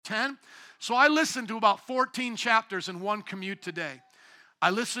10. So I listened to about 14 chapters in one commute today. I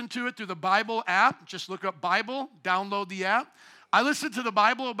listened to it through the Bible app. Just look up Bible, download the app. I listened to the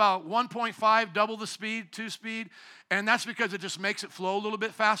Bible about 1.5, double the speed, 2 speed, and that's because it just makes it flow a little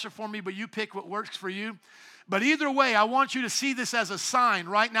bit faster for me, but you pick what works for you. But either way, I want you to see this as a sign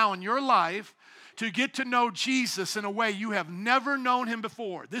right now in your life to get to know Jesus in a way you have never known him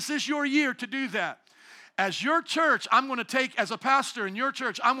before. This is your year to do that. As your church, I'm going to take, as a pastor in your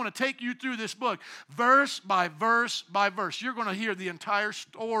church, I'm going to take you through this book, verse by verse by verse. You're going to hear the entire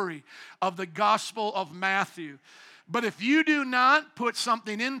story of the Gospel of Matthew. But if you do not put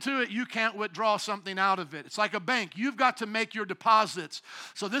something into it, you can't withdraw something out of it. It's like a bank. You've got to make your deposits.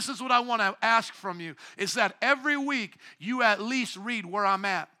 So this is what I want to ask from you, is that every week you at least read where I'm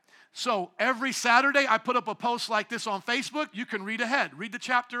at. So every Saturday, I put up a post like this on Facebook. You can read ahead. Read the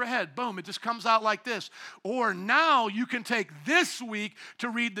chapter ahead. Boom, it just comes out like this. Or now you can take this week to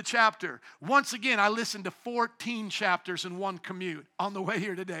read the chapter. Once again, I listened to 14 chapters in one commute on the way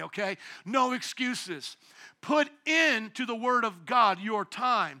here today, okay? No excuses. Put into the Word of God your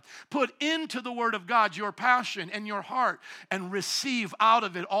time. Put into the Word of God your passion and your heart, and receive out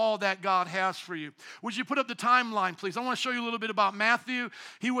of it all that God has for you. Would you put up the timeline, please? I want to show you a little bit about Matthew.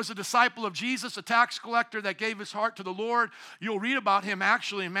 He was a disciple of Jesus, a tax collector that gave his heart to the Lord. You'll read about him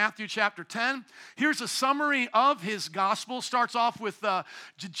actually in Matthew chapter 10. Here's a summary of his gospel. Starts off with the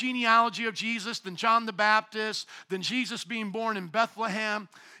genealogy of Jesus, then John the Baptist, then Jesus being born in Bethlehem.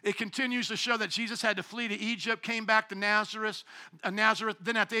 It continues to show that Jesus had to flee to Egypt, came back to Nazareth. Then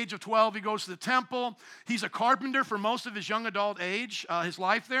at the age of 12, he goes to the temple. He's a carpenter for most of his young adult age, his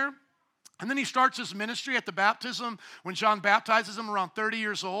life there. And then he starts his ministry at the baptism when John baptizes him around 30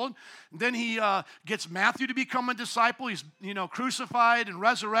 years old. And then he gets Matthew to become a disciple. He's, crucified and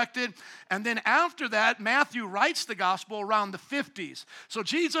resurrected. And then after that, Matthew writes the gospel around the 50s. So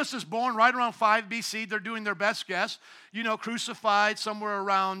Jesus is born right around 5 BC. They're doing their best guess. Crucified somewhere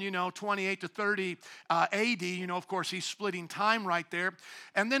around, 28 to 30 AD. Of course, he's splitting time right there.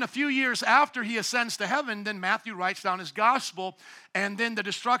 And then a few years after he ascends to heaven, then Matthew writes down his gospel. And then the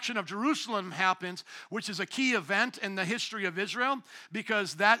destruction of Jerusalem happens, which is a key event in the history of Israel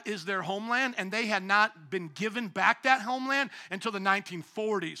because that is their homeland, and they had not been given back that homeland until the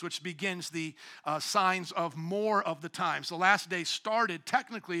 1940s, which begins the signs of more of the times. The last day started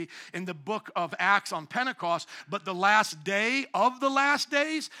technically in the book of Acts on Pentecost, but the last day of the last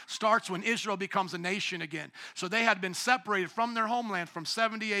days starts when Israel becomes a nation again. So they had been separated from their homeland from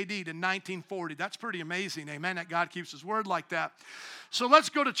 70 AD to 1940. That's pretty amazing, amen, that God keeps his word like that. So let's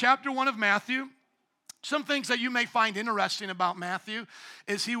go to chapter 1 of Matthew. Some things that you may find interesting about Matthew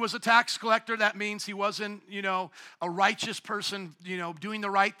is he was a tax collector. That means he wasn't, a righteous person, doing the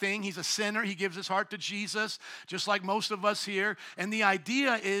right thing. He's a sinner. He gives his heart to Jesus, just like most of us here. And the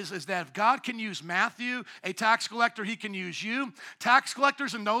idea is that if God can use Matthew, a tax collector, he can use you. Tax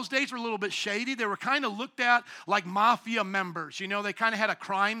collectors in those days were a little bit shady. They were kind of looked at like mafia members. They kind of had a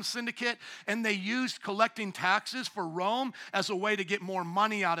crime syndicate, and they used collecting taxes for Rome as a way to get more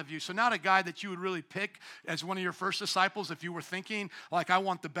money out of you. So not a guy that you would really pick as one of your first disciples if you were thinking like I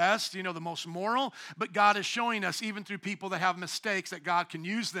want the best, the most moral, but God is showing us even through people that have mistakes that God can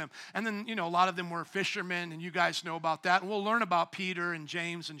use them. And then, a lot of them were fishermen, and you guys know about that. And we'll learn about Peter and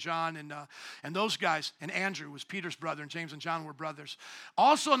James and John and those guys. And Andrew was Peter's brother, and James and John were brothers.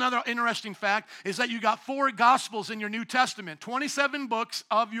 Also, another interesting fact is that you got 4 gospels in your New Testament, 27 books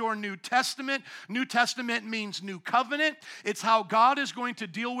of your New Testament. New Testament means new covenant. It's how God is going to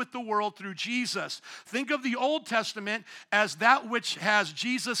deal with the world through Jesus. Think of the Old Testament as that which has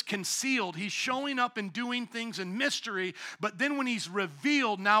Jesus concealed. He's showing up and doing things in mystery, but then when he's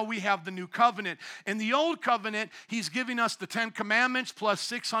revealed, now we have the new covenant. In the Old Covenant, he's giving us the 10 Commandments plus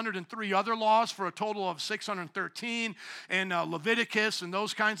 603 other laws for a total of 613, and Leviticus and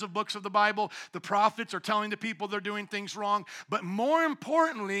those kinds of books of the Bible. The prophets are telling the people they're doing things wrong, but more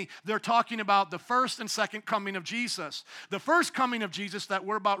importantly, they're talking about the first and second coming of Jesus. The first coming of Jesus that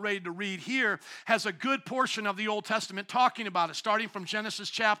we're about ready to read here has a good portion of the Old Testament talking about it, starting from Genesis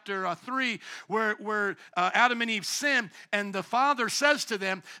chapter 3, where Adam and Eve sin, and the Father says to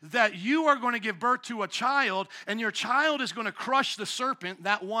them that you are going to give birth to a child, and your child is going to crush the serpent,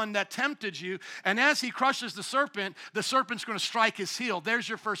 that one that tempted you, and as he crushes the serpent's going to strike his heel. There's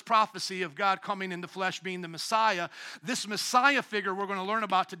your first prophecy of God coming in the flesh, being the Messiah. This Messiah figure we're going to learn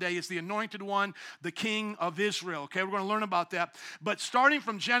about today is the anointed one, the King of Israel. Okay, we're going to learn about that. But starting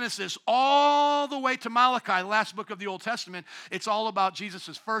from Genesis all the way to Malachi, the last book of the Old Testament, it's all about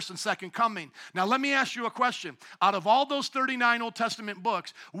Jesus' first and second coming. Now, let me ask you a question. Out of all those 39 Old Testament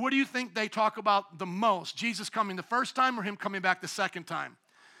books, what do you think they talk about the most? Jesus coming the first time or him coming back the second time?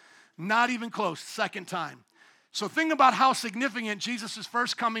 Not even close, second time. So think about how significant Jesus'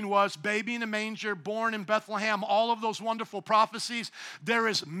 first coming was, baby in a manger, born in Bethlehem, all of those wonderful prophecies. There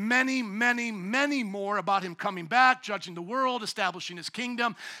is many, many, many more about him coming back, judging the world, establishing his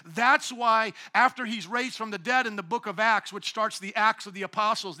kingdom. That's why after he's raised from the dead in the book of Acts, which starts the Acts of the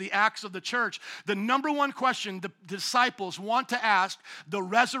Apostles, the Acts of the church, the number one question the disciples want to ask the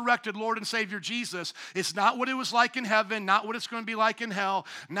resurrected Lord and Savior Jesus is not what it was like in heaven, not what it's going to be like in hell,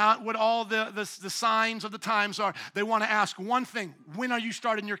 not what all the signs of the times are. They want to ask one thing: when are you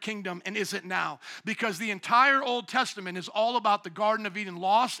starting your kingdom, and is it now? Because the entire Old Testament is all about the Garden of Eden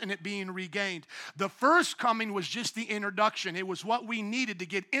lost and it being regained. The first coming was just the introduction. It was what we needed to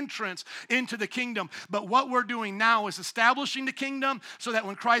get entrance into the kingdom. But what we're doing now is establishing the kingdom so that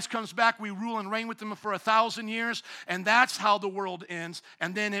when Christ comes back, we rule and reign with him for 1,000 years, and that's how the world ends.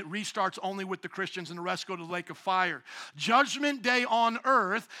 And then it restarts only with the Christians, and the rest go to the lake of fire. Judgment Day on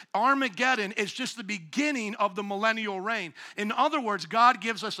earth, Armageddon, is just the beginning of the millennial reign. In other words, God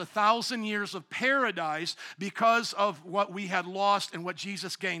gives us 1,000 years of paradise because of what we had lost and what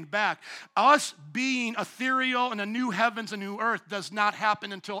Jesus gained back. Us being ethereal in a new heavens and new earth does not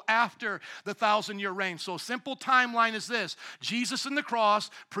happen until after the 1,000-year reign. So a simple timeline is this: Jesus in the cross,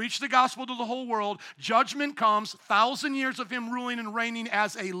 preach the gospel to the whole world, judgment comes, 1,000 years of him ruling and reigning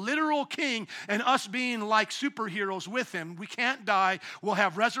as a literal king, and us being like superheroes with him. We can't die. We'll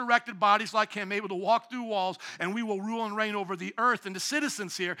have resurrected bodies like him, able to walk through walls, and we will rule and reign over the earth and the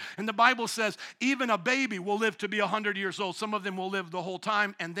citizens here. And the Bible says even a baby will live to be 100 years old. Some of them will live the whole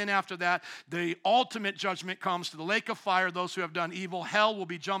time. And then after that, the ultimate judgment comes to the lake of fire, those who have done evil. Hell will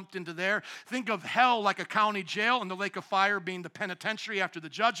be jumped into there. Think of hell like a county jail, and the lake of fire being the penitentiary after the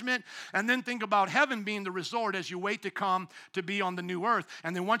judgment. And then think about heaven being the resort as you wait to come to be on the new earth.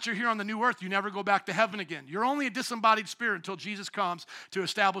 And then once you're here on the new earth, you never go back to heaven again. You're only a disembodied spirit until Jesus comes to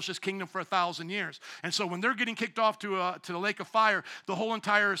establish his kingdom for 1,000 years. And so when they're getting kicked off to the lake of fire, the whole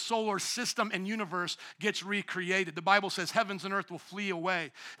entire solar system and universe gets recreated. The Bible says heavens and earth will flee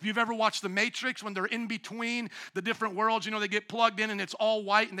away. If you've ever watched The Matrix, when they're in between the different worlds, they get plugged in and it's all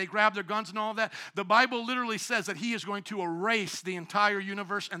white and they grab their guns and all of that. The Bible literally says that he is going to erase the entire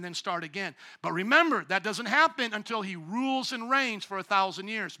universe and then start again. But remember, that doesn't happen until he rules and reigns for 1,000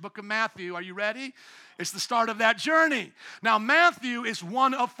 years. Book of Matthew, are you ready? It's the start of that journey. Now, Matthew is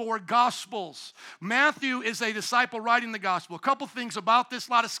one of 4 gospels. Matthew is a disciple writing the gospel. A couple things about this.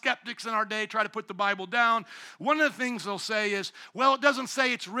 A lot of skeptics in our day try to put the Bible down. One of the things they'll say is, well, it doesn't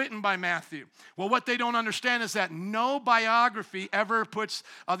say it's written by Matthew. Well, what they don't understand is that no biography ever puts,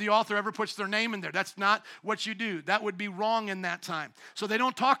 the author ever puts their name in there. That's not what you do. That would be wrong in that time. So they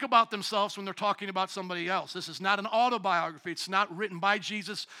don't talk about themselves when they're talking about somebody else. This is not an autobiography. It's not written by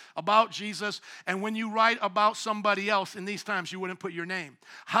Jesus, about Jesus. And when you write about somebody else in these times, you wouldn't put your name.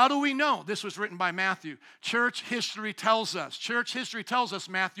 How do we know this was written by Matthew? Church history tells us. Church history tells us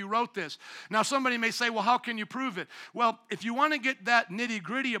Matthew wrote this. Now, somebody may say, well, how can you prove it? Well, if you want to get that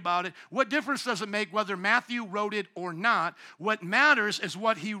nitty-gritty about it, what difference does it make whether Matthew wrote it or not? What matters is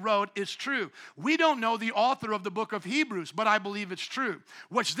what he wrote is true. We don't know the author of the book of Hebrews, but I believe it's true.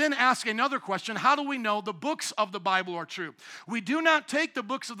 Which then asks another question: how do we know the books of the Bible are true? We do not take the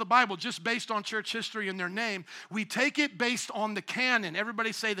books of the Bible just based on church history in their name. We take it based on the canon.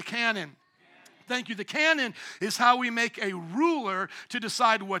 Everybody say the canon. Thank you. The canon is how we make a ruler to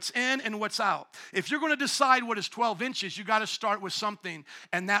decide what's in and what's out. If you're going to decide what is 12 inches, you got to start with something.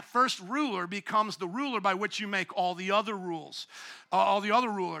 And that first ruler becomes the ruler by which you make all the other rules, all the other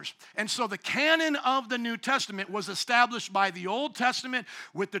rulers. And so the canon of the New Testament was established by the Old Testament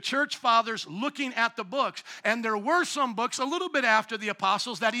with the church fathers looking at the books. And there were some books a little bit after the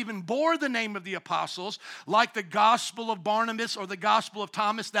apostles that even bore the name of the apostles, like the Gospel of Barnabas or the Gospel of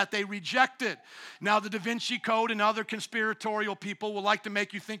Thomas, that they rejected. Now, the Da Vinci Code and other conspiratorial people will like to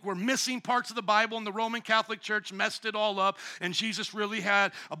make you think we're missing parts of the Bible, and the Roman Catholic Church messed it all up, and Jesus really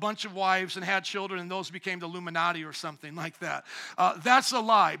had a bunch of wives and had children, and those became the Illuminati or something like that. That's a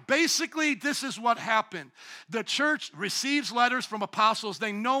lie. Basically, this is what happened. The church receives letters from apostles.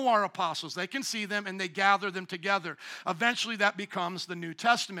 They know our apostles. They can see them, and they gather them together. Eventually, that becomes the New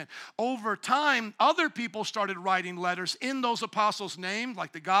Testament. Over time, other people started writing letters in those apostles' names,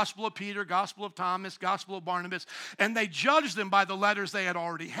 like the Gospel of Peter, Gospel of Thomas, Gospel of Barnabas, and they judged them by the letters they had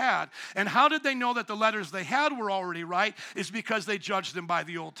already had. And how did they know that the letters they had were already right? Is because they judged them by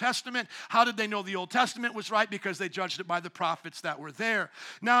the Old Testament. How did they know the Old Testament was right? Because they judged it by the prophets that were there.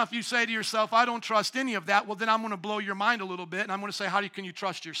 Now, if you say to yourself, I don't trust any of that, well, then I'm going to blow your mind a little bit, and I'm going to say, can you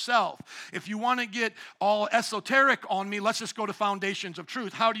trust yourself? If you want to get all esoteric on me, let's just go to foundations of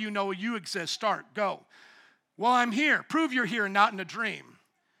truth. How do you know you exist? Start, go. Well, I'm here. Prove you're here, not in a dream.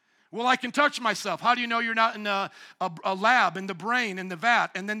 Well, I can touch myself. How do you know you're not in a lab, in the brain, in the vat,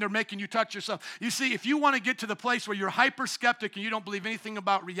 and then they're making you touch yourself? You see, if you want to get to the place where you're hyper-skeptic and you don't believe anything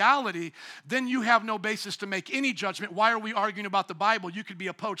about reality, then you have no basis to make any judgment. Why are we arguing about the Bible? You could be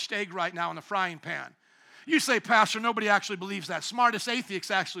a poached egg right now in a frying pan. You say, Pastor, nobody actually believes that. Smartest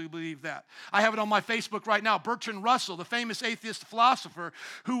atheists actually believe that. I have it on my Facebook right now. Bertrand Russell, the famous atheist philosopher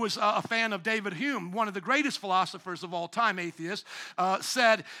who was a fan of David Hume, one of the greatest philosophers of all time, atheist,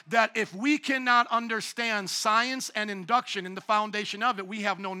 said that if we cannot understand science and induction in the foundation of it, we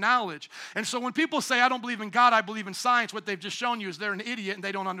have no knowledge. And so when people say, I don't believe in God, I believe in science, what they've just shown you is they're an idiot and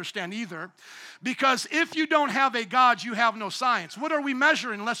they don't understand either. Because if you don't have a God, you have no science. What are we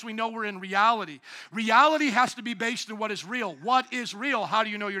measuring unless we know we're in reality? Reality has to be based on what is real. What is real? How do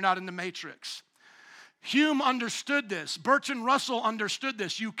you know you're not in the matrix? Hume understood this. Bertrand Russell understood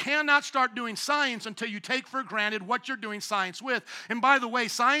this. You cannot start doing science until you take for granted what you're doing science with. And by the way,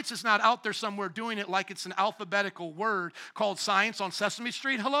 science is not out there somewhere doing it like it's an alphabetical word called science on Sesame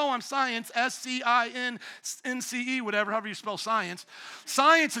Street. Hello, I'm science, S-C-I-N-C-E, whatever, however you spell science.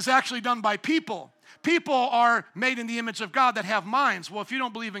 Science is actually done by people. People are made in the image of God that have minds. Well, if you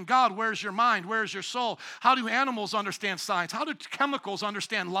don't believe in God, where's your mind? Where's your soul? How do animals understand science? How do chemicals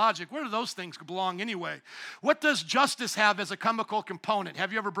understand logic? Where do those things belong anyway? What does justice have as a chemical component?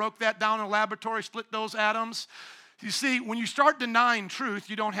 Have you ever broke that down in a laboratory, split those atoms? You see, when you start denying truth,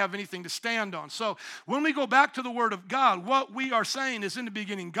 you don't have anything to stand on. So when we go back to the Word of God, what we are saying is in the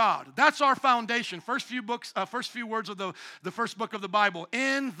beginning, God. That's our foundation. First few words of the first book of the Bible.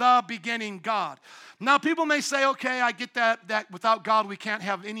 In the beginning, God. Now, people may say, okay, I get that without God we can't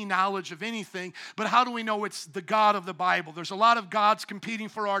have any knowledge of anything, but how do we know it's the God of the Bible? There's a lot of gods competing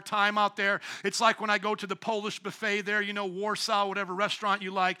for our time out there. It's like when I go to the Polish buffet there, Warsaw, whatever restaurant you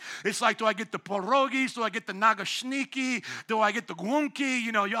like. It's like, do I get the pierogis? Do I get the nagoszniki? Do I get the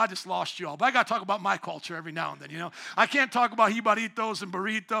głunki? I just lost you all. But I got to talk about my culture every now and then, I can't talk about hibaritos and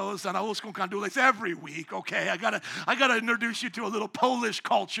burritos and arroz con candules every week, okay? I gotta introduce you to a little Polish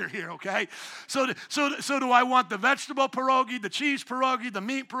culture here, okay? So do I want the vegetable pierogi, the cheese pierogi, the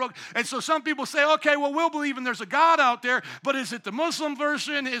meat pierogi? And so some people say, okay, well, we'll believe in there's a God out there, but is it the Muslim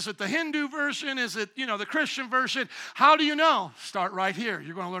version? Is it the Hindu version? Is it, the Christian version? How do you know? Start right here.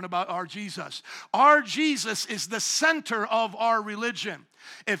 You're going to learn about our Jesus. Our Jesus is the center of our religion.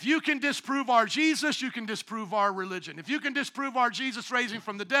 If you can disprove our Jesus, you can disprove our religion. If you can disprove our Jesus raising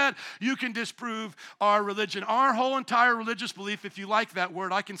from the dead, you can disprove our religion. Our whole entire religious belief, if you like that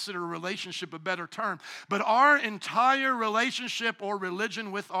word, I consider a relationship a better term. But our entire relationship or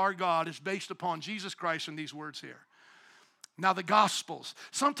religion with our God is based upon Jesus Christ and these words here. Now, the Gospels.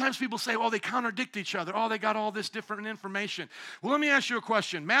 Sometimes people say, they contradict each other. They got all this different information. Well, let me ask you a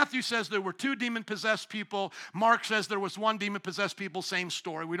question. Matthew says there were 2 demon-possessed people. Mark says there was 1 demon-possessed people. Same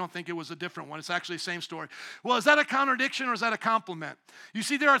story. We don't think it was a different one. It's actually the same story. Well, is that a contradiction or is that a compliment? You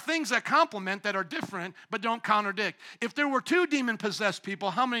see, there are things that complement that are different but don't contradict. If there were 2 demon-possessed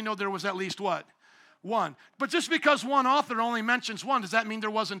people, how many know there was at least what? 1. But just because one author only mentions 1, does that mean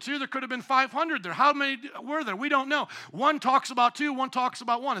there wasn't 2? There could have been 500 there. How many were there? We don't know. 1 talks about 2, 1 talks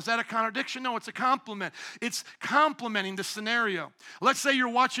about 1. Is that a contradiction? No, it's a compliment. It's complementing the scenario. Let's say you're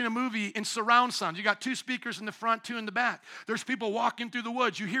watching a movie in surround sound. You got 2 speakers in the front, 2 in the back. There's people walking through the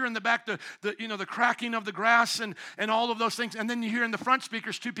woods. You hear in the back the cracking of the grass and all of those things. And then you hear in the front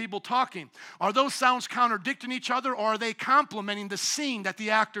speakers 2 people talking. Are those sounds contradicting each other, or are they complementing the scene that the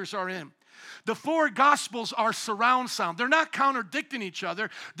actors are in? The 4 Gospels are surround sound. They're not contradicting each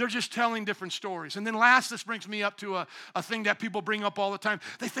other. They're just telling different stories. And then last, this brings me up to a thing that people bring up all the time.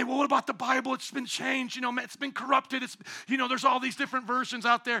 They say, well, what about the Bible? It's been changed. It's been corrupted. There's all these different versions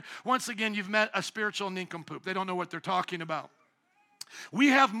out there. Once again, you've met a spiritual nincompoop. They don't know what they're talking about. We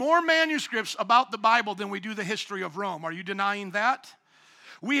have more manuscripts about the Bible than we do the history of Rome. Are you denying that?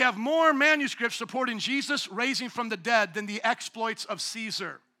 We have more manuscripts supporting Jesus raising from the dead than the exploits of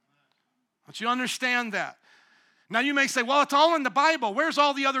Caesar. Don't you understand that? Now you may say, well, it's all in the Bible. Where's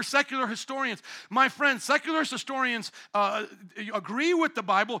all the other secular historians? My friends, secular historians agree with the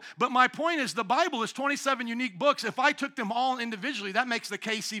Bible, but my point is the Bible is 27 unique books. If I took them all individually, that makes the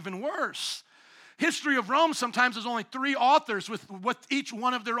case even worse. History of Rome sometimes is only 3 authors with each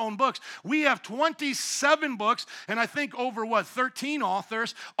one of their own books. We have 27 books, and I think over 13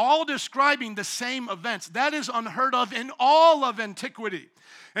 authors, all describing the same events. That is unheard of in all of antiquity.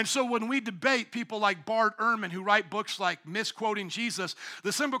 And so when we debate people like Bart Ehrman who write books like Misquoting Jesus,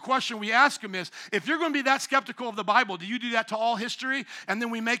 the simple question we ask them is, if you're going to be that skeptical of the Bible, do you do that to all history? And then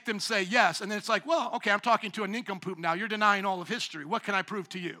we make them say yes. And then it's like, well, okay, I'm talking to a nincompoop now. You're denying all of history. What can I prove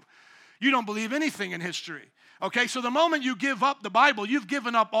to you? You don't believe anything in history. Okay, so the moment you give up the Bible, you've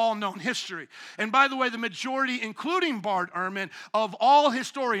given up all known history. And by the way, the majority, including Bart Ehrman, of all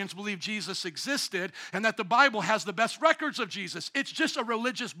historians believe Jesus existed and that the Bible has the best records of Jesus. It's just a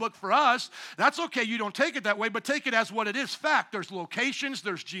religious book for us. That's okay, you don't take it that way, but take it as what it is, fact. There's locations,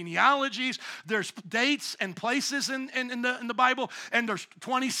 there's genealogies, there's dates and places in the Bible, and there's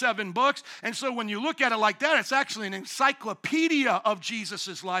 27 books. And so when you look at it like that, it's actually an encyclopedia of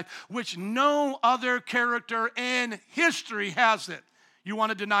Jesus' life, which no other character in history has it. You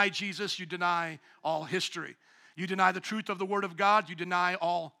want to deny Jesus, you deny all history. You deny the truth of the Word of God, you deny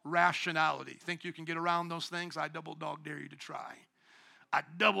all rationality. Think you can get around those things? I double dog dare you to try. I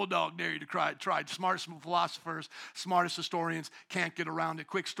double dog dare you to try. Smartest philosophers, smartest historians can't get around it.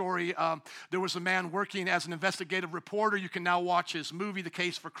 Quick story, there was a man working as an investigative reporter. You can now watch his movie, The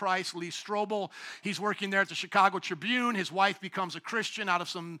Case for Christ, Lee Strobel. He's working there at the Chicago Tribune. His wife becomes a Christian out of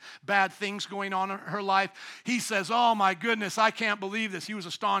some bad things going on in her life. He says, oh my goodness, I can't believe this. He was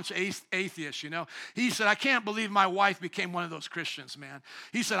a staunch atheist, you know. He said, I can't believe my wife became one of those Christians, man.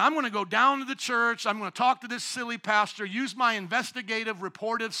 He said, I'm going to go down to the church. I'm going to talk to this silly pastor, use my investigative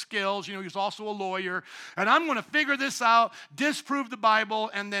reportive skills. You know, he's also a lawyer. And I'm going to figure this out, disprove the Bible,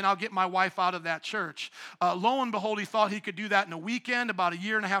 and then I'll get my wife out of that church. Lo and behold, he thought he could do that in a weekend. About a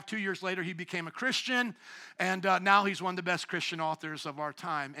year and a half, 2 years later, he became a Christian. And now he's one of the best Christian authors of our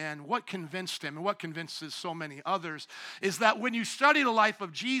time. And what convinced him, and what convinces so many others, is that when you study the life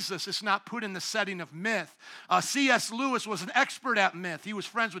of Jesus, it's not put in the setting of myth. C.S. Lewis was an expert at myth. He was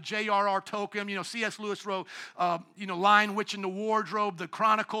friends with J.R.R. Tolkien. You know, C.S. Lewis wrote, Lion, Witch, and the Wardrobe, the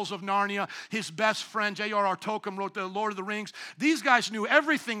Chronicles of Narnia. His best friend, J.R.R. Tolkien, wrote the Lord of the Rings. These guys knew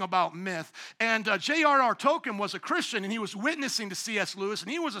everything about myth. And J.R.R. Tolkien was a Christian, and he was witnessing to C.S. Lewis,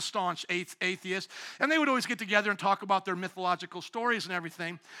 and he was a staunch atheist. And they would always get together and talk about their mythological stories and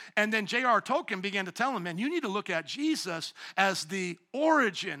everything. And then J.R.R. Tolkien began to tell him, man, you need to look at Jesus as the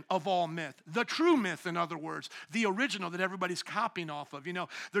origin of all myth, the true myth, in other words, the original that everybody's copying off of. You know,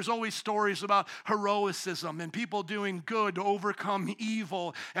 there's always stories about heroicism and people doing good to overcome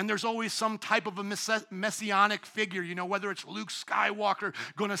evil, and there's always some type of a messianic figure, you know, whether it's Luke Skywalker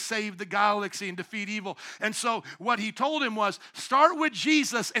going to save the galaxy and defeat evil. And so what he told him was, start with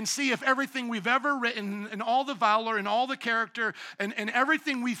Jesus and see if everything we've ever written and all the valor and all the character and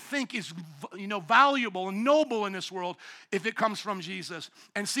everything we think is, you know, valuable and noble in this world, if it comes from Jesus.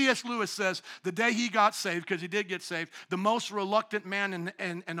 And C.S. Lewis says the day he got saved, because he did get saved, the most reluctant man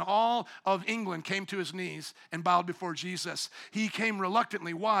in all of England came to his knees and bowed before Jesus. He came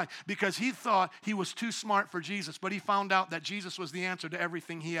reluctantly. Why? Because he thought he was too smart for Jesus, but he found out that Jesus was the answer to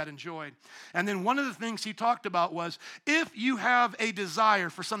everything he had enjoyed. And then one of the things he talked about was, if you have a desire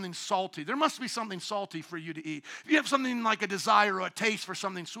for something salty, there must be something salty for you to eat. If you have something like a desire or a taste for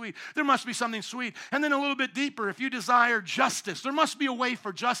something sweet, there must be something sweet. And then a little bit deeper, if you desire justice, there must be a way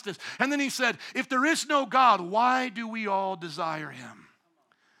for justice. And then he said, if there is no God, why do we all desire him?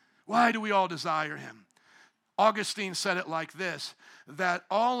 Why do we all desire him? Augustine said it like this, that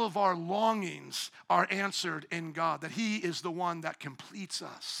all of our longings are answered in God, that he is the one that completes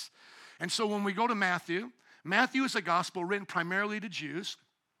us. And so when we go to Matthew is a gospel written primarily to Jews.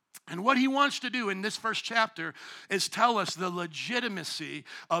 And what he wants to do in this first chapter is tell us the legitimacy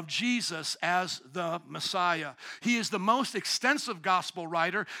of Jesus as the Messiah. He is the most extensive gospel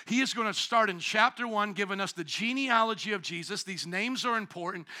writer. He is going to start in chapter 1, giving us the genealogy of Jesus. These names are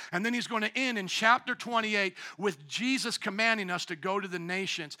important. And then he's going to end in chapter 28 with Jesus commanding us to go to the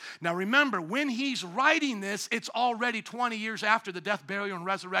nations. Now remember, when he's writing this, it's already 20 years after the death, burial, and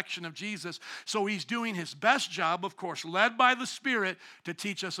resurrection of Jesus. So he's doing his best job, of course, led by the Spirit, to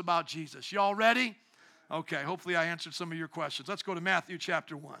teach us about Jesus. Y'all ready? Okay, hopefully I answered some of your questions. Let's go to Matthew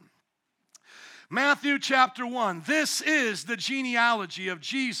chapter 1. Matthew chapter 1. This is the genealogy of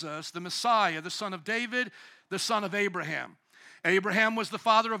Jesus, the Messiah, the son of David, the son of Abraham. Abraham was the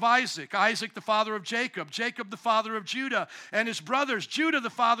father of Isaac, Isaac the father of Jacob, Jacob the father of Judah and his brothers, Judah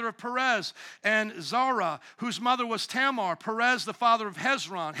the father of Perez and Zerah, whose mother was Tamar, Perez the father of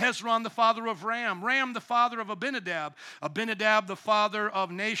Hezron, Hezron the father of Ram, Ram the father of Abinadab, Abinadab the father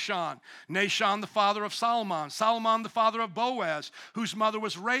of Nahshon, Nahshon the father of Salmon, Salmon the father of Boaz, whose mother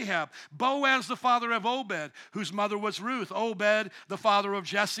was Rahab, Boaz the father of Obed, whose mother was Ruth, Obed the father of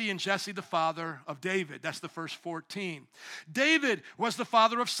Jesse, and Jesse the father of David. That's the first 14. David was the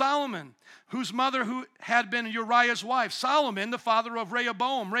father of Solomon, whose mother who had been Uriah's wife. Solomon, the father of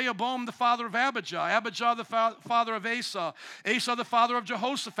Rehoboam. Rehoboam, the father of Abijah. Abijah, the father of Asa. Asa, the father of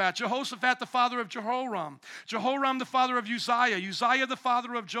Jehoshaphat. Jehoshaphat, the father of Jehoram. Jehoram, the father of Uzziah. Uzziah, the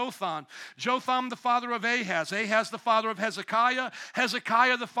father of Jotham. Jotham, the father of Ahaz. Ahaz, the father of Hezekiah.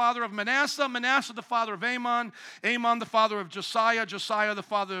 Hezekiah, the father of Manasseh. Manasseh, the father of Amon. Amon, the father of Josiah. Josiah, the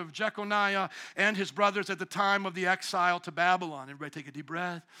father of Jeconiah and his brothers at the time of the exile to Babylon. Everybody take a deep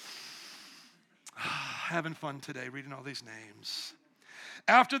breath. Having fun today reading all these names.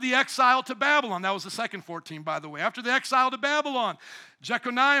 After the exile to Babylon, that was the second 14, by the way. After the exile to Babylon,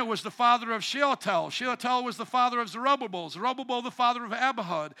 Jeconiah was the father of Shealtiel. Shealtiel was the father of Zerubbabel. Zerubbabel the father of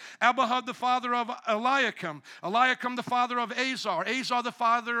Abihud. Abihud the father of Eliakim. Eliakim the father of Azar. Azar the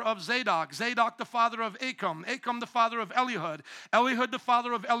father of Zadok. Zadok the father of Achim. Achim the father of Elihud. Elihud the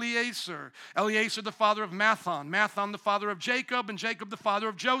father of Eleazar. Eleazar the father of Matthan. Matthan the father of Jacob. And Jacob the father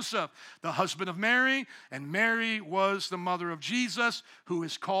of Joseph, the husband of Mary. And Mary was the mother of Jesus, who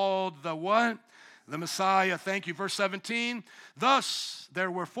is called the what? The Messiah. Thank you. Verse 17. Thus,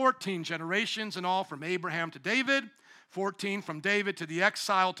 there were 14 generations in all from Abraham to David, 14 from David to the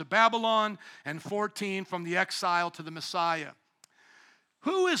exile to Babylon, and 14 from the exile to the Messiah.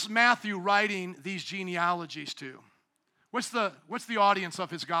 Who is Matthew writing these genealogies to? What's the audience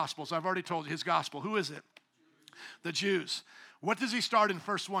of his Gospels? I've already told you his Gospel. Who is it? The Jews. What does he start in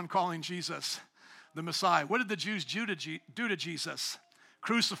verse 1 calling Jesus? The Messiah. What did the Jews do to Jesus?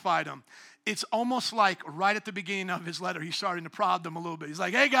 Crucified him. It's almost like right at the beginning of his letter, he's starting to prod them a little bit. He's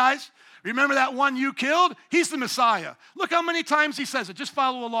like, hey guys, remember that one you killed? He's the Messiah. Look how many times he says it. Just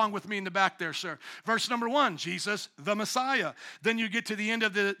follow along with me in the back there, sir. Verse number 1, Jesus, the Messiah. Then you get to the end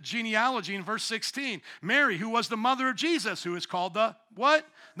of the genealogy in verse 16. Mary, who was the mother of Jesus, who is called the what?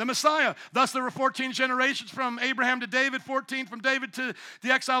 The Messiah. Thus there were 14 generations from Abraham to David, 14 from David to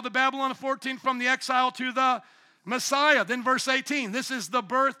the exile to Babylon, and 14 from the exile to the Messiah. Then verse 18, this is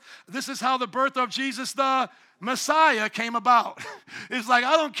how the birth of Jesus the Messiah came about. It's like,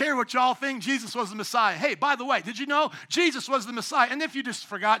 I don't care what y'all think, Jesus was the Messiah. Hey, by the way, did you know Jesus was the Messiah? And if you just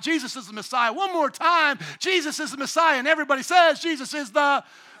forgot, Jesus is the Messiah. One more time, Jesus is the Messiah. And everybody says Jesus is the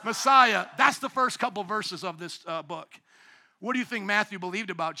Messiah. That's the first couple verses of this book. What do you think Matthew believed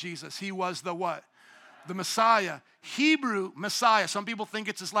about Jesus? He was the what? The Messiah. Hebrew Messiah. Some people think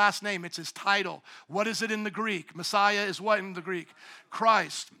it's his last name. It's his title. What is it in the Greek? Messiah is what in the Greek?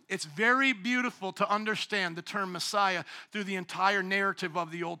 Christ. It's very beautiful to understand the term Messiah through the entire narrative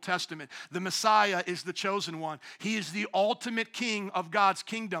of the Old Testament. The Messiah is the chosen one. He is the ultimate king of God's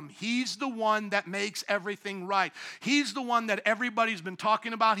kingdom. He's the one that makes everything right. He's the one that everybody's been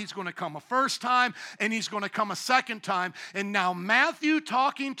talking about. He's going to come a first time and he's going to come a second time. And now Matthew,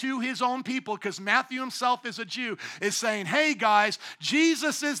 talking to his own people, because Matthew himself is a Jew, is saying, hey guys,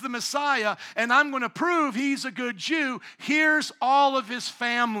 Jesus is the Messiah and I'm going to prove he's a good Jew. Here's all of his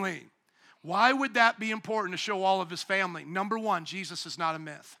family. Why would that be important to show all of his family? Number one, Jesus is not a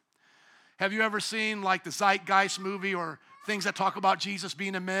myth. Have you ever seen like the Zeitgeist movie or things that talk about Jesus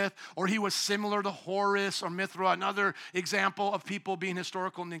being a myth, or he was similar to Horus or Mithra, another example of people being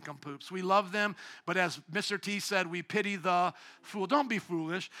historical nincompoops? We love them, but as Mr. T said, we pity the fool. Don't be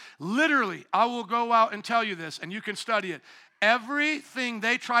foolish. Literally, I will go out and tell you this, and you can study it. Everything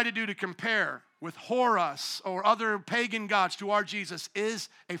they try to do to compare with Horus or other pagan gods to our Jesus is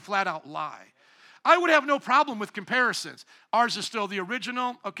a flat-out lie. I would have no problem with comparisons. Ours is still the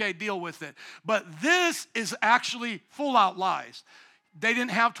original. Okay, deal with it. But this is actually full-out lies. They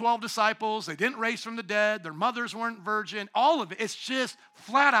didn't have 12 disciples. They didn't raise from the dead. Their mothers weren't virgin. All of it. It's just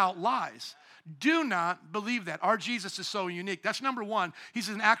flat-out lies. Do not believe that. Our Jesus is so unique. That's number one. He's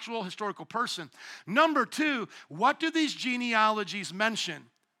an actual historical person. Number two, what do these genealogies mention?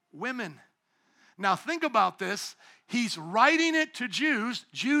 Women. Now think about this. He's writing it to Jews.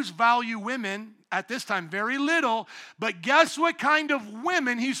 Jews value women at this time very little. But guess what kind of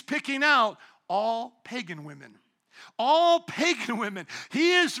women he's picking out? All pagan women. All pagan women.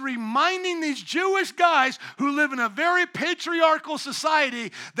 He is reminding these Jewish guys who live in a very patriarchal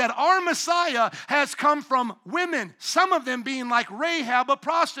society that our Messiah has come from women. Some of them being like Rahab, a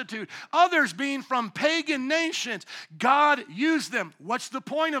prostitute. Others being from pagan nations. God used them. What's the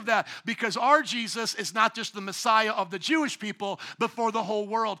point of that? Because our Jesus is not just the Messiah of the Jewish people, but for the whole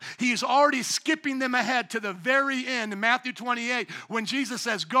world. He is already skipping them ahead to the very end in Matthew 28 when Jesus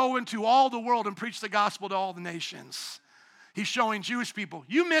says, go into all the world and preach the gospel to all the nations. He's showing Jewish people,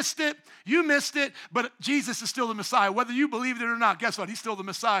 you missed it, but Jesus is still the Messiah. Whether you believe it or not, guess what? He's still the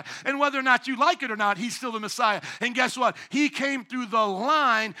Messiah. And whether or not you like it or not, he's still the Messiah. And guess what? He came through the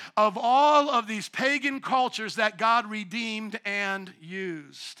line of all of these pagan cultures that God redeemed and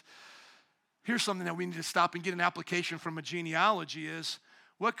used. Here's something that we need to stop and get an application from a genealogy is,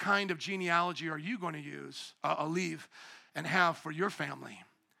 what kind of genealogy are you going to use, leave, and have for your family?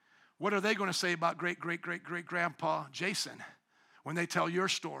 What are they going to say about great-great-great-great-grandpa Jason when they tell your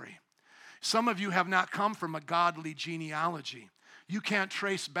story? Some of you have not come from a godly genealogy. You can't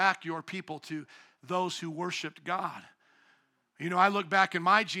trace back your people to those who worshiped God. You know, I look back in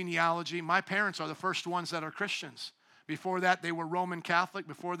my genealogy, my parents are the first ones that are Christians. Before that, they were Roman Catholic.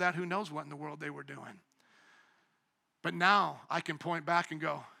 Before that, who knows what in the world they were doing. But now I can point back and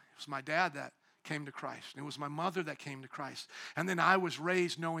go, it was my dad that came to Christ. It was my mother that came to Christ. And then I was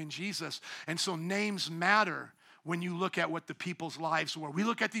raised knowing Jesus. And so names matter when you look at what the people's lives were. We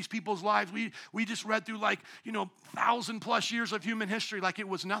look at these people's lives. We just read through 1,000+ years of human history like it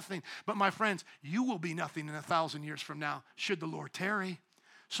was nothing. But my friends, you will be nothing in 1,000 years from now, should the Lord tarry.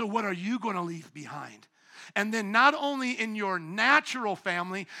 So what are you going to leave behind? And then not only in your natural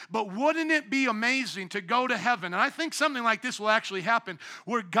family, but wouldn't it be amazing to go to heaven? And I think something like this will actually happen,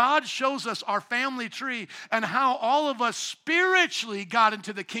 where God shows us our family tree and how all of us spiritually got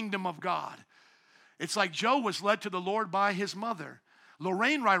into the kingdom of God. It's like Joe was led to the Lord by his mother.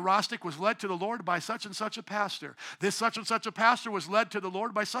 Lorraine Ryrostic was led to the Lord by such and such a pastor. This such and such a pastor was led to the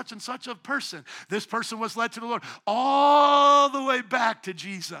Lord by such and such a person. This person was led to the Lord all the way back to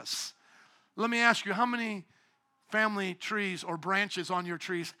Jesus. Let me ask you, how many family trees or branches on your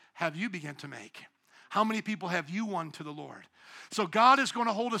trees have you begun to make? How many people have you won to the Lord? So God is going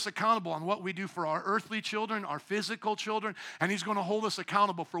to hold us accountable on what we do for our earthly children, our physical children, and he's going to hold us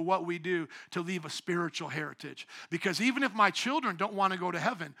accountable for what we do to leave a spiritual heritage. Because even if my children don't want to go to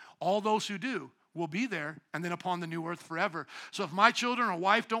heaven, all those who do will be there and then upon the new earth forever. So if my children or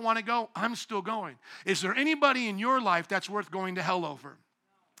wife don't want to go, I'm still going. Is there anybody in your life that's worth going to hell over?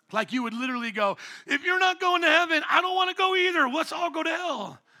 Like you would literally go, if you're not going to heaven, I don't want to go either. Let's all go to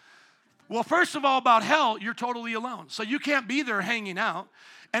hell. Well, first of all, about hell, you're totally alone. So you can't be there hanging out.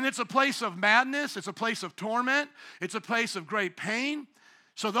 And it's a place of madness. It's a place of torment. It's a place of great pain.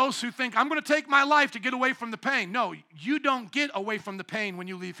 So those who think, I'm going to take my life to get away from the pain. No, you don't get away from the pain when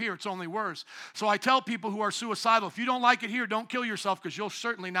you leave here. It's only worse. So I tell people who are suicidal, if you don't like it here, don't kill yourself, because you'll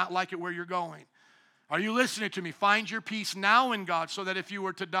certainly not like it where you're going. Are you listening to me? Find your peace now in God, so that if you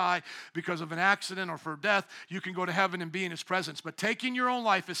were to die because of an accident or for death, you can go to heaven and be in his presence. But taking your own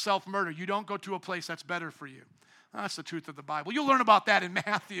life is self-murder. You don't go to a place that's better for you. That's the truth of the Bible. You'll learn about that in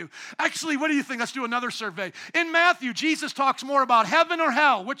Matthew. Actually, what do you think? Let's do another survey. In Matthew, Jesus talks more about heaven or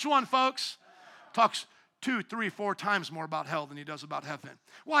hell. Which one, folks? Talks 2, 3, 4 times more about hell than he does about heaven.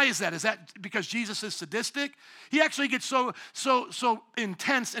 Why is that? Is that because Jesus is sadistic? He actually gets so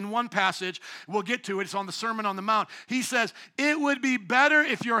intense in one passage. We'll get to it. It's on the Sermon on the Mount. He says, it would be better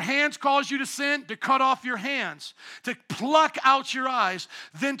if your hands cause you to sin, to cut off your hands, to pluck out your eyes,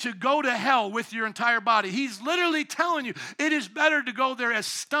 than to go to hell with your entire body. He's literally telling you, it is better to go there as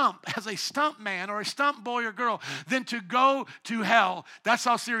a stump man or a stump boy or girl, than to go to hell. That's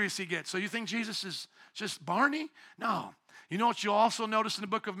how serious he gets. So you think Jesus is just Barney? No. You know what you'll also notice in the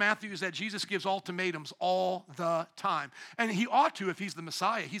book of Matthew is that Jesus gives ultimatums all the time. And he ought to if he's the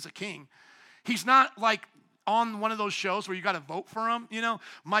Messiah. He's a king. He's not like on one of those shows where you got to vote for him. You know,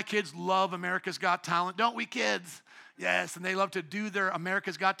 my kids love America's Got Talent. Don't we, kids? Yes, and they love to do their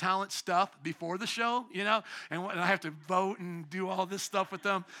America's Got Talent stuff before the show, you know, and I have to vote and do all this stuff with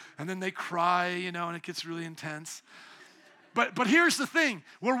them, and then they cry, you know, and it gets really intense. But here's the thing.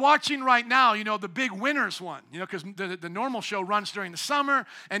 We're watching right now, you know, the big winners one, you know, because the normal show runs during the summer,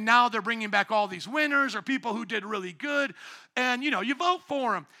 and now they're bringing back all these winners or people who did really good, and, you know, you vote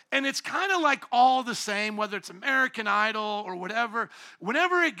for them. And it's kind of like all the same, whether it's American Idol or whatever.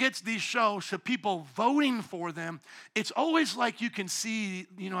 Whenever it gets these shows to people voting for them, it's always like you can see,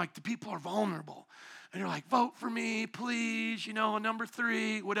 you know, like the people are vulnerable. And you're like, vote for me, please, you know, number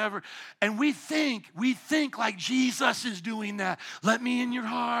 3, whatever. And we think like Jesus is doing that. Let me in your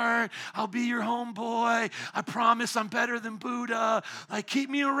heart. I'll be your homeboy. I promise I'm better than Buddha. Like, keep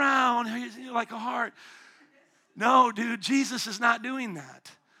me around, like a heart. No, dude, Jesus is not doing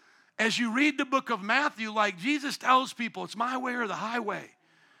that. As you read the book of Matthew, like Jesus tells people, it's my way or the highway.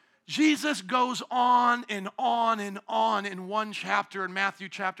 Jesus goes on and on and on in one chapter in Matthew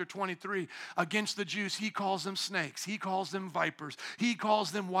chapter 23 against the Jews. He calls them snakes. He calls them vipers. He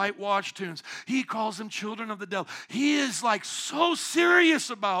calls them whitewashed tombs. He calls them children of the devil. He is like so serious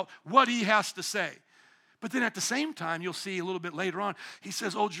about what he has to say. But then at the same time, you'll see a little bit later on, he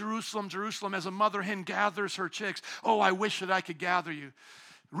says, oh, Jerusalem, Jerusalem, as a mother hen gathers her chicks. Oh, I wish that I could gather you.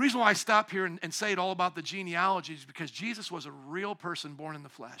 The reason why I stop here and say it all about the genealogy is because Jesus was a real person born in the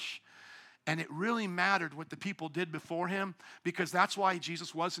flesh. And it really mattered what the people did before him, because that's why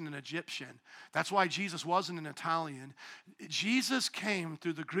Jesus wasn't an Egyptian. That's why Jesus wasn't an Italian. Jesus came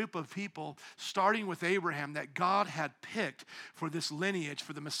through the group of people, starting with Abraham, that God had picked for this lineage,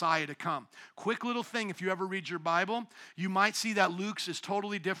 for the Messiah to come. Quick little thing, if you ever read your Bible, you might see that Luke's is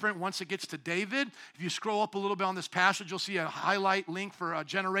totally different once it gets to David. If you scroll up a little bit on this passage, you'll see a highlight link for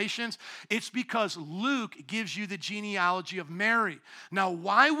generations. It's because Luke gives you the genealogy of Mary. Now,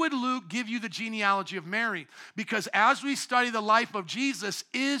 why would Luke give you the genealogy of Mary? Because as we study the life of Jesus,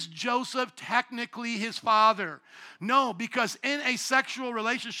 is Joseph technically his father? No, because in a sexual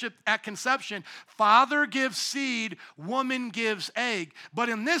relationship at conception, father gives seed, woman gives egg. But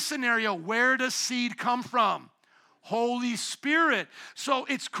in this scenario, where does seed come from? Holy Spirit. So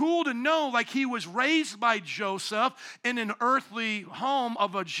it's cool to know, like, he was raised by Joseph in an earthly home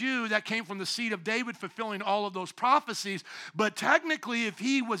of a Jew that came from the seed of David, fulfilling all of those prophecies. But technically, if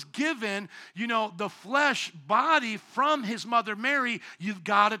he was given, the flesh body from his mother Mary, you've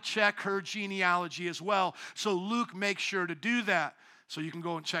got to check her genealogy as well. So Luke makes sure to do that. So you can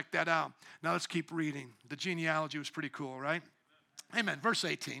go and check that out. Now let's keep reading. The genealogy was pretty cool, right? Amen. Verse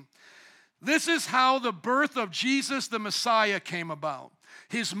 18. This is how the birth of Jesus the Messiah came about.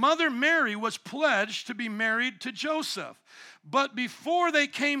 His mother Mary was pledged to be married to Joseph. But before they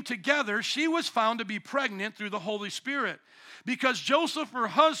came together, she was found to be pregnant through the Holy Spirit. Because Joseph, her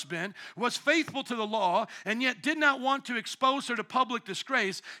husband, was faithful to the law and yet did not want to expose her to public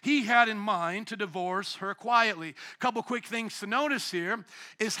disgrace, he had in mind to divorce her quietly. A couple quick things to notice here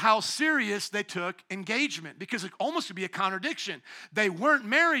is how serious they took engagement, because it almost could be a contradiction. They weren't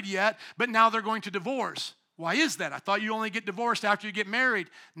married yet, but now they're going to divorce. Why is that? I thought you only get divorced after you get married.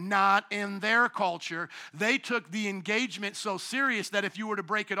 Not in their culture. They took the engagement so serious that if you were to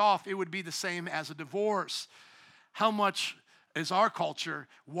break it off, it would be the same as a divorce. How much is our culture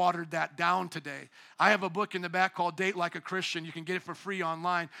watered that down today? I have a book in the back called Date Like a Christian. You can get it for free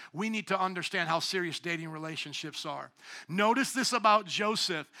online. We need to understand how serious dating relationships are. Notice this about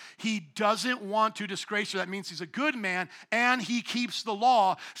Joseph. He doesn't want to disgrace her. That means he's a good man, and he keeps the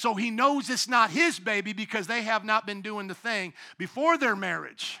law. So he knows it's not his baby because they have not been doing the thing before their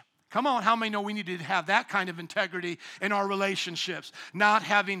marriage. Come on, how many know we need to have that kind of integrity in our relationships? Not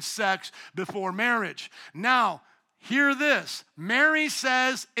having sex before marriage. Now, hear this. Mary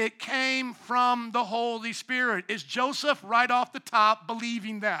says it came from the Holy Spirit. Is Joseph right off the top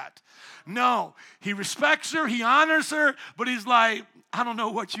believing that? No. He respects her, he honors her, but he's like, I don't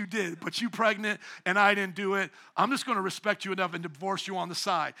know what you did, but you pregnant and I didn't do it. I'm just going to respect you enough and divorce you on the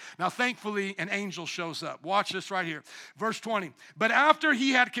side. Now, thankfully, an angel shows up. Watch this right here. Verse 20. But after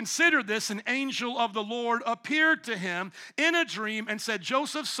he had considered this, an angel of the Lord appeared to him in a dream and said,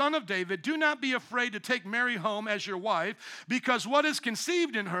 Joseph, son of David, do not be afraid to take Mary home as your wife, because what is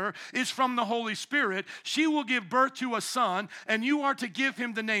conceived in her is from the Holy Spirit. She will give birth to a son, and you are to give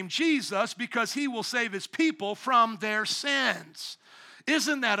him the name Jesus, because he will save his people from their sins.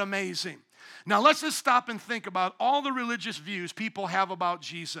 Isn't that amazing? Now let's just stop and think about all the religious views people have about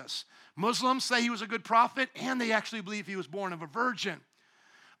Jesus. Muslims say he was a good prophet, and they actually believe he was born of a virgin.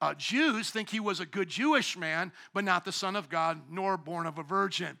 Jews think he was a good Jewish man, but not the Son of God, nor born of a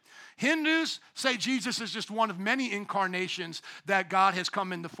virgin. Hindus say Jesus is just one of many incarnations that God has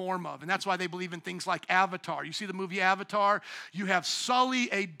come in the form of, and that's why they believe in things like Avatar. You see the movie Avatar? You have Sully,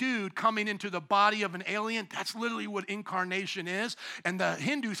 a dude, coming into the body of an alien. That's literally what incarnation is, and the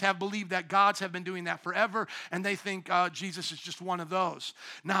Hindus have believed that gods have been doing that forever, and they think Jesus is just one of those.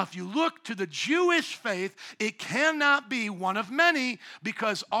 Now, if you look to the Jewish faith, it cannot be one of many,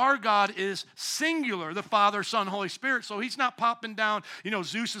 because our God is singular, the Father, Son, Holy Spirit. So he's not popping down.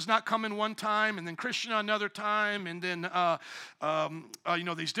 Zeus is not coming one time, and then Krishna another time, and then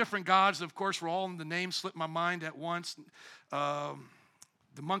these different gods. Of course, we're all in the name slipped my mind at once. The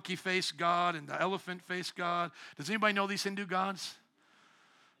monkey face God and the elephant face God. Does anybody know these Hindu gods?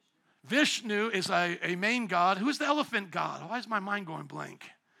 Vishnu is a main god. Who's the elephant god? Why is my mind going blank?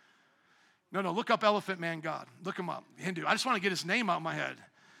 No, look up Elephant Man God. Look him up, Hindu. I just want to get his name out of my head.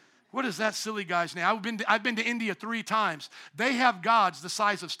 What is that silly guy's name? I've been to India 3 times. They have gods the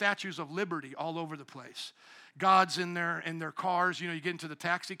size of statues of liberty all over the place. Gods in their cars. You get into the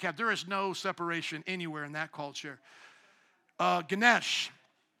taxi cab. There is no separation anywhere in that culture. Ganesh.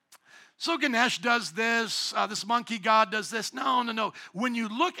 So Ganesh does this. This monkey god does this. No. When you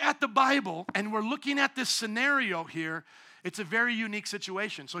look at the Bible, and we're looking at this scenario here, It's a very unique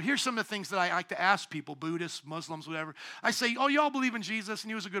situation. So here's some of the things that I like to ask people, Buddhists, Muslims, whatever. I say, oh, you all believe in Jesus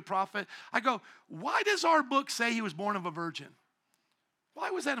and he was a good prophet? I go, why does our book say he was born of a virgin? Why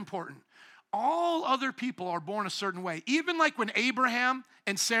was that important? All other people are born a certain way. Even like when Abraham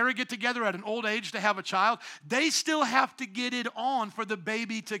and Sarah get together at an old age to have a child, they still have to get it on for the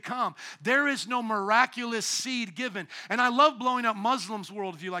baby to come. There is no miraculous seed given. And I love blowing up Muslims'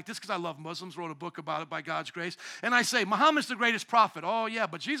 worldview like this because I love Muslims, wrote a book about it by God's grace. And I say, Muhammad's the greatest prophet. Oh, yeah,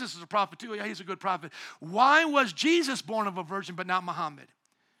 but Jesus is a prophet too. Yeah, he's a good prophet. Why was Jesus born of a virgin but not Muhammad?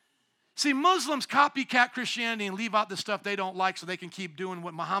 See, Muslims copycat Christianity and leave out the stuff they don't like so they can keep doing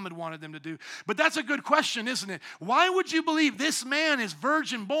what Muhammad wanted them to do. But that's a good question, isn't it? Why would you believe this man is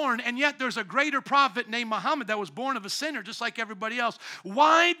virgin born and yet there's a greater prophet named Muhammad that was born of a sinner just like everybody else?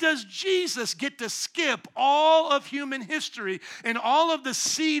 Why does Jesus get to skip all of human history and all of the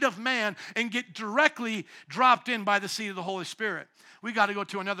seed of man and get directly dropped in by the seed of the Holy Spirit? We got to go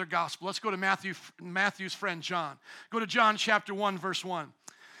to another gospel. Let's go to Matthew's friend John. Go to John chapter 1, verse 1.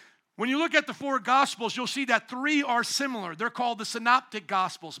 When you look at the four Gospels, you'll see that three are similar. They're called the Synoptic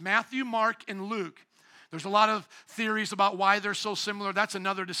Gospels, Matthew, Mark, and Luke. There's a lot of theories about why they're so similar. That's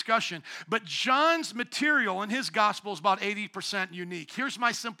another discussion. But John's material in his Gospel is about 80% unique. Here's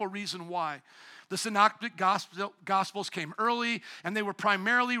my simple reason why. The Synoptic Gospels came early, and they were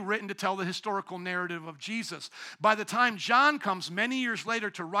primarily written to tell the historical narrative of Jesus. By the time John comes many years later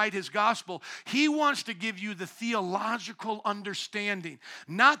to write his gospel, he wants to give you the theological understanding,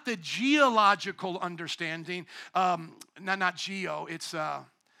 not the geological understanding. Not geo, it's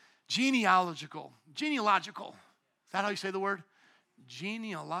genealogical. Genealogical. Is that how you say the word?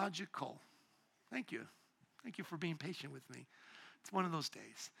 Genealogical. Thank you. Thank you for being patient with me. It's one of those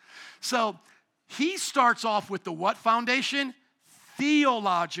days. So, he starts off with the what foundation?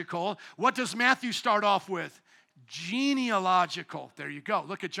 Theological. What does Matthew start off with? Genealogical. There you go.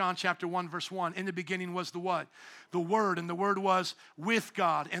 Look at John chapter 1, verse 1. In the beginning was the what? The Word, and the Word was with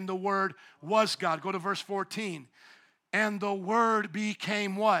God, and the Word was God. Go to verse 14. And the Word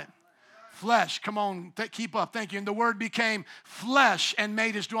became what? Flesh. Come on, keep up. Thank you. And the Word became flesh and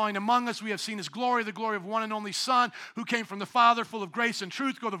made his dwelling among us. We have seen his glory, the glory of one and only Son who came from the Father, full of grace and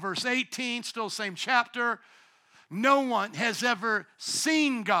truth. Go to verse 18, still the same chapter. No one has ever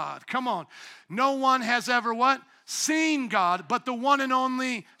seen God. Come on. No one has ever what? Seen God, but the one and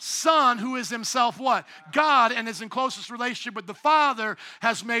only Son who is himself what? God, and is in closest relationship with the Father,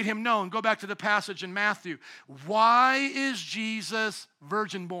 has made him known. Go back to the passage in Matthew. Why is Jesus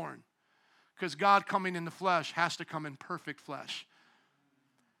virgin born? Because God coming in the flesh has to come in perfect flesh.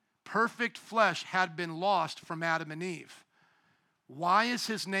 Perfect flesh had been lost from Adam and Eve. Why is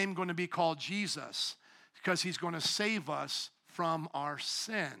his name going to be called Jesus? Because he's going to save us from our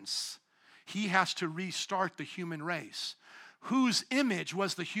sins. He has to restart the human race. Whose image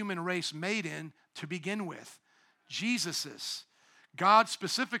was the human race made in to begin with? Jesus's. God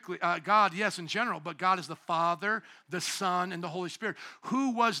specifically, God, yes, in general, but God is the Father, the Son, and the Holy Spirit.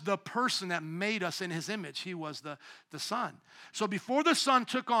 Who was the person that made us in his image? He was the Son. So before the Son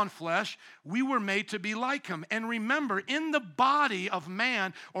took on flesh, we were made to be like him. And remember, in the body of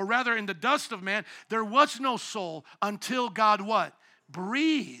man, or rather in the dust of man, there was no soul until God what?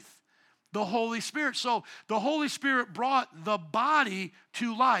 Breathed the Holy Spirit. So the Holy Spirit brought the body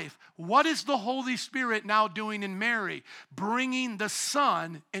to life. What is the Holy Spirit now doing in Mary? Bringing the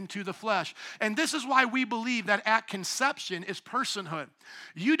Son into the flesh. And this is why we believe that at conception is personhood.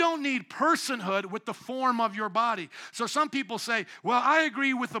 You don't need personhood with the form of your body. So some people say, well, I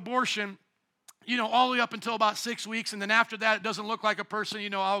agree with abortion, all the way up until about 6 weeks, and then after that, it doesn't look like a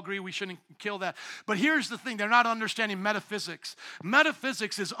person. I'll agree we shouldn't kill that. But here's the thing. They're not understanding metaphysics.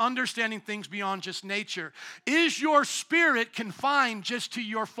 Metaphysics is understanding things beyond just nature. Is your spirit confined just to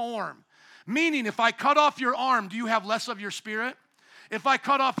your form? Meaning, if I cut off your arm, do you have less of your spirit? If I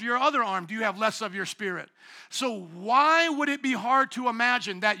cut off your other arm, do you have less of your spirit? So why would it be hard to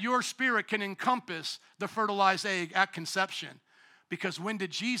imagine that your spirit can encompass the fertilized egg at conception? Because when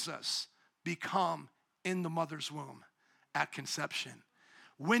did Jesus become in the mother's womb? At conception.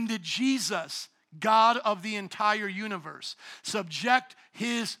 When did Jesus, God of the entire universe, subject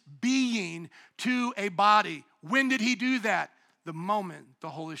his being to a body? When did he do that? The moment the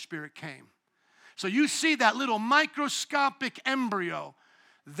Holy Spirit came. So you see that little microscopic embryo,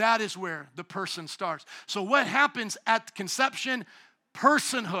 that is where the person starts. So what happens at conception?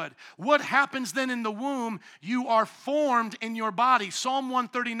 personhood. What happens then in the womb? You are formed in your body. Psalm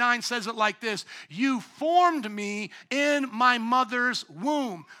 139 says it like this: you formed me in my mother's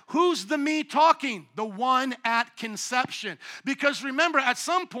womb. Who's the me talking? The one at conception. Because remember, at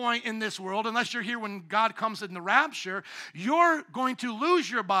some point in this world, unless you're here when God comes in the rapture, you're going to lose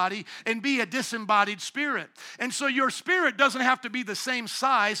your body and be a disembodied spirit. And so your spirit doesn't have to be the same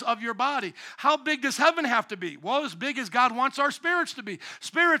size of your body. How big does heaven have to be? Well, as big as God wants our spirits to be.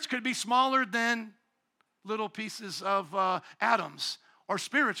 Spirits could be smaller than little pieces of atoms, or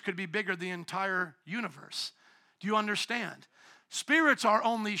spirits could be bigger than the entire universe. Do you understand? Spirits are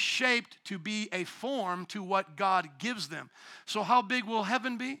only shaped to be a form to what God gives them. So how big will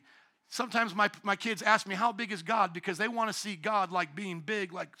heaven be? Sometimes my kids ask me, how big is God? Because they want to see God like being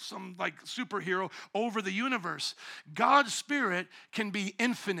big, like some superhero over the universe. God's spirit can be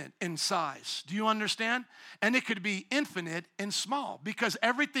infinite in size. Do you understand? And it could be infinite in small, because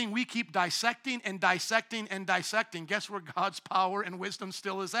everything we keep dissecting and dissecting and dissecting, guess where God's power and wisdom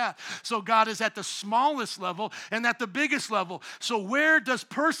still is at? So God is at the smallest level and at the biggest level. So where does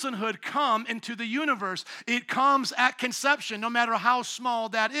personhood come into the universe? It comes at conception, no matter how small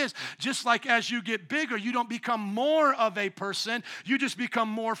that is. Just like as you get bigger, you don't become more of a person, you just become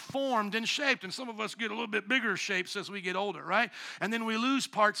more formed and shaped. And some of us get a little bit bigger shapes as we get older, right? And then we lose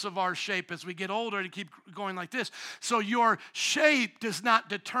parts of our shape as we get older and keep going like this. So your shape does not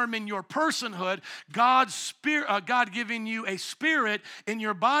determine your personhood. God's spirit, God giving you a spirit in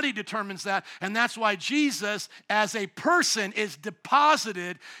your body determines that. And that's why Jesus as a person is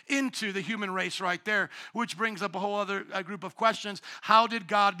deposited into the human race right there, which brings up a whole other group of questions. How did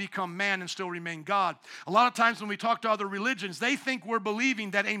God become man and still remain God? A lot of times when we talk to other religions, they think we're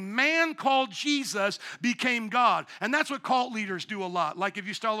believing that a man called Jesus became God. And that's what cult leaders do a lot. Like if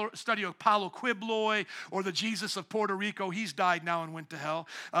you study Apollo Quibloy or the Jesus of Puerto Rico, he's died now and went to hell.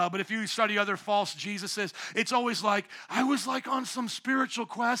 But if you study other false Jesuses, it's always like, I was like on some spiritual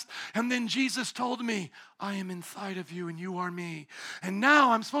quest, and then Jesus told me, I am inside of you and you are me. And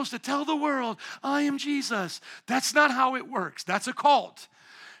now I'm supposed to tell the world, I am Jesus. That's not how it works. That's a cult.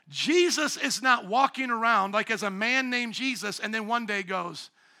 Jesus is not walking around like as a man named Jesus and then one day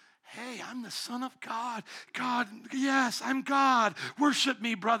goes, hey, I'm the Son of God. God, yes, I'm God. Worship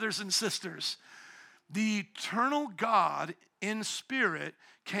me, brothers and sisters. The eternal God in spirit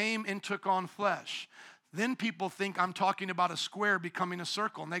came and took on flesh. Then people think I'm talking about a square becoming a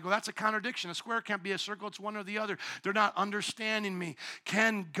circle. And they go, that's a contradiction. A square can't be a circle. It's one or the other. They're not understanding me.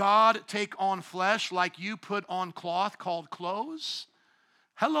 Can God take on flesh like you put on cloth called clothes?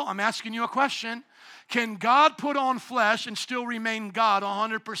 Hello, I'm asking you a question. Can God put on flesh and still remain God,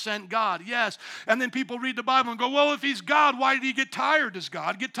 100% God? Yes. And then people read the Bible and go, well, if he's God, why did he get tired? Does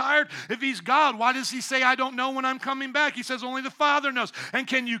God get tired? If he's God, why does he say, I don't know when I'm coming back? He says only the Father knows. And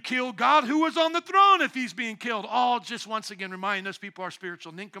can you kill God who was on the throne if he's being killed? All just once again remind us people are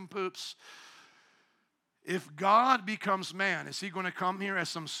spiritual nincompoops. If God becomes man, is he going to come here as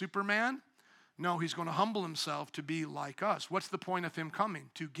some Superman? No, he's going to humble himself to be like us. What's the point of him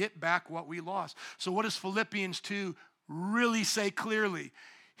coming? To get back what we lost. So what does Philippians 2 really say clearly?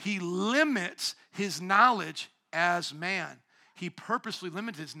 He limits his knowledge as man. He purposely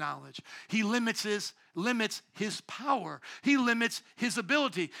limits his knowledge. He limits his power. He limits his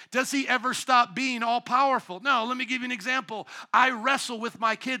ability. Does he ever stop being all-powerful? No, let me give you an example. I wrestle with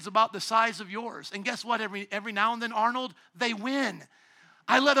my kids about the size of yours. And guess what? Every now and then, Arnold, they win.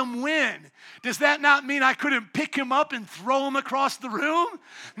 I let him win. Does that not mean I couldn't pick him up and throw him across the room?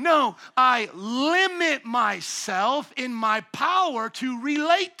 No, I limit myself in my power to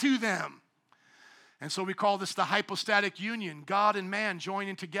relate to them. And so we call this the hypostatic union, God and man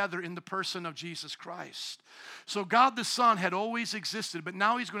joining together in the person of Jesus Christ. So God the Son had always existed, but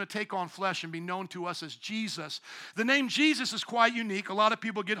now he's going to take on flesh and be known to us as Jesus. The name Jesus is quite unique. A lot of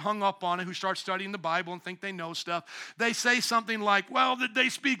people get hung up on it who start studying the Bible and think they know stuff. They say something like, well, did they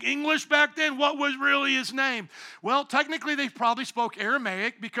speak English back then? What was really his name? Well, technically they probably spoke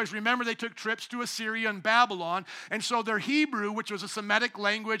Aramaic because remember they took trips to Assyria and Babylon. And so their Hebrew, which was a Semitic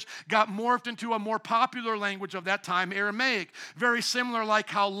language, got morphed into a more popular language of that time, Aramaic. Very similar like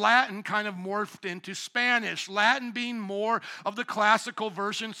how Latin kind of morphed into Spanish. Latin being more of the classical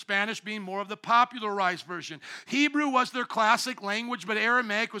version, Spanish being more of the popularized version. Hebrew was their classic language, but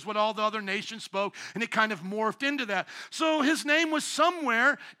Aramaic was what all the other nations spoke, and it kind of morphed into that. So his name was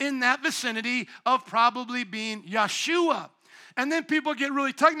somewhere in that vicinity of probably being Yeshua. And then people get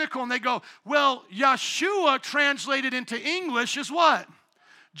really technical and they go, well, Yeshua translated into English is what?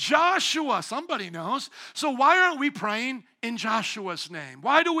 Joshua, somebody knows. So why aren't we praying in Joshua's name?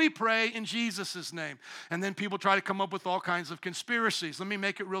 Why do we pray in Jesus' name? And then people try to come up with all kinds of conspiracies. Let me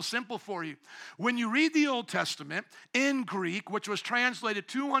make it real simple for you. When you read the Old Testament in Greek, which was translated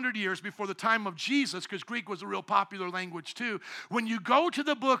 200 years before the time of Jesus, because Greek was a real popular language too, when you go to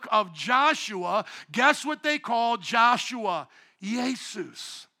the book of Joshua, guess what they call Joshua?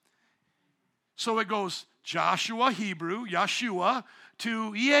 Jesus. So it goes Joshua, Hebrew, Yeshua,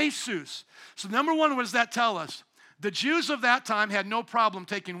 to Jesus. So number one, what does that tell us? The Jews of that time had no problem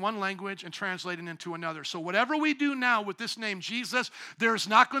taking one language and translating into another. So whatever we do now with this name Jesus, there's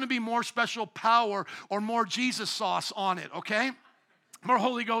not going to be more special power or more Jesus sauce on it, okay? More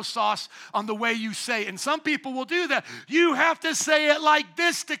Holy Ghost sauce on the way you say it. And some people will do that. You have to say it like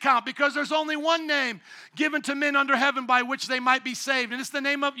this to count because there's only one name given to men under heaven by which they might be saved. And it's the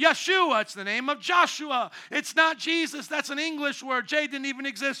name of Yeshua. It's the name of Joshua. It's not Jesus. That's an English word. J didn't even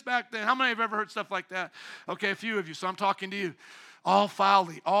exist back then. How many have ever heard stuff like that? Okay, a few of you. So I'm talking to you. All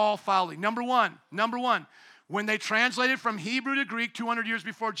folly, all folly. Number one. When they translated from Hebrew to Greek 200 years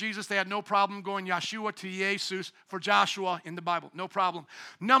before Jesus, they had no problem going Yeshua to Jesus for Joshua in the Bible. No problem.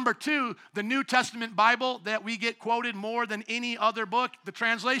 Number two, the New Testament Bible that we get quoted more than any other book, the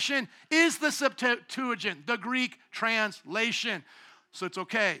translation is the Septuagint, the Greek translation. So it's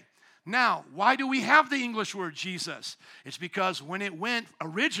okay. Now, why do we have the English word Jesus? It's because when it went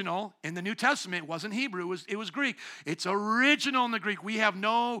original in the New Testament, it wasn't Hebrew, it was Greek. It's original in the Greek. We have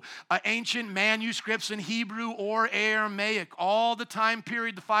no ancient manuscripts in Hebrew or Aramaic. All the time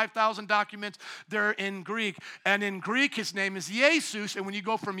period, the 5,000 documents, they're in Greek. And in Greek, his name is Jesus. And when you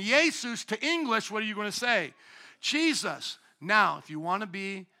go from Jesus to English, what are you going to say? Jesus. Now, if you want to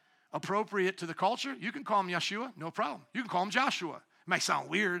be appropriate to the culture, you can call him Yeshua, no problem. You can call him Joshua. It might sound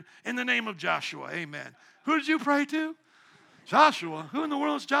weird. In the name of Joshua, amen. Who did you pray to? Joshua. Who in the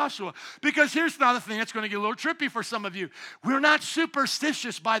world is Joshua? Because here's another thing that's going to get a little trippy for some of you. We're not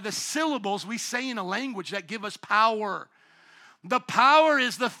superstitious by the syllables we say in a language that give us power. The power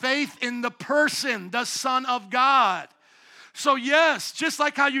is the faith in the person, the Son of God. So yes, just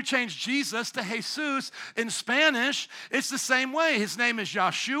like how you change Jesus to Jesus in Spanish, it's the same way. His name is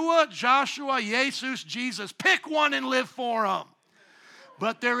Yeshua, Joshua, Jesus, Jesus. Pick one and live for him.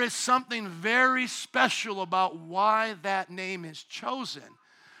 But there is something very special about why that name is chosen.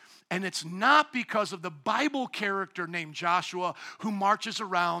 And it's not because of the Bible character named Joshua who marches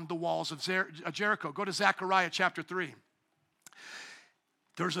around the walls of Jericho. Go to Zechariah chapter 3.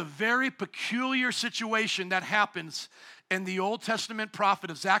 There's a very peculiar situation that happens in the Old Testament prophet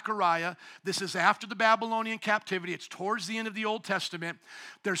of Zechariah. This is after the Babylonian captivity. It's towards the end of the Old Testament.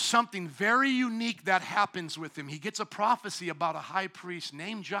 There's something very unique that happens with him. He gets a prophecy about a high priest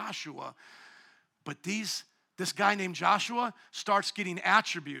named Joshua. But this guy named Joshua starts getting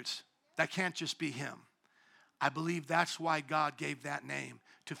attributes that can't just be him. I believe that's why God gave that name,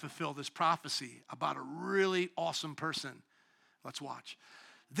 to fulfill this prophecy about a really awesome person. Let's watch.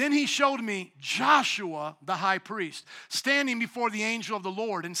 Then he showed me Joshua, the high priest, standing before the angel of the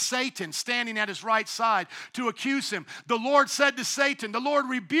Lord, and Satan standing at his right side to accuse him. The Lord said to Satan, "The Lord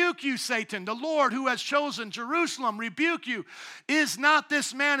rebuke you, Satan. The Lord who has chosen Jerusalem rebuke you. Is not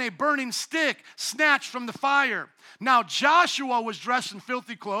this man a burning stick snatched from the fire?" Now Joshua was dressed in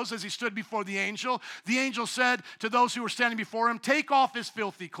filthy clothes as he stood before the angel. The angel said to those who were standing before him, "Take off his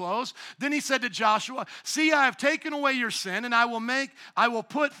filthy clothes." Then he said to Joshua, "See, I have taken away your sin, and I will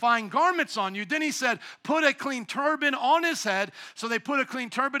put fine garments on you." Then he said, "Put a clean turban on his head." So they put a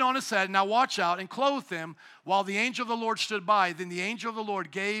clean turban on his head. Now watch out, and clothed him while the angel of the Lord stood by. Then the angel of the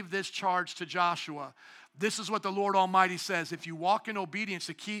Lord gave this charge to Joshua. This is what the Lord Almighty says: "If you walk in obedience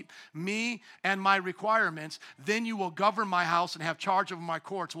to keep me and my requirements, then you will govern my house and have charge over my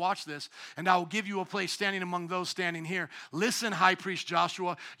courts." Watch this. "And I will give you a place standing among those standing here. Listen, high priest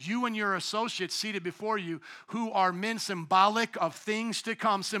Joshua, you and your associates seated before you, who are men symbolic of things to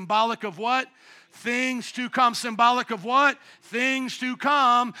come." Symbolic of what? Things to come. Symbolic of what? Things to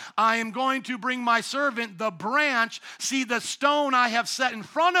come. "I am going to bring my servant, the branch. See the stone I have set in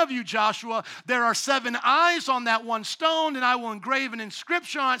front of you, Joshua. There are 7 eyes on that one stone, and I will engrave an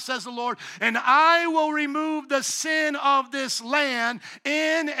inscription on it, says the Lord, and I will remove the sin of this land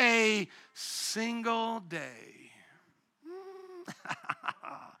in a single day."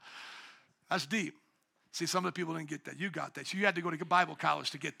 That's deep. See, some of the people didn't get that. You got that. So you had to go to Bible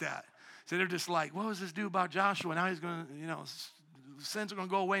college to get that. So they're just like, what was this do about Joshua? Now he's going to, sins are going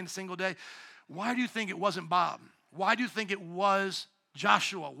to go away in a single day. Why do you think it wasn't Bob? Why do you think it was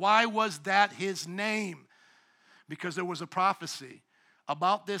Joshua? Why was that his name? Because there was a prophecy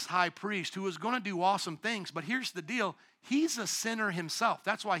about this high priest who is going to do awesome things. But here's the deal. He's a sinner himself.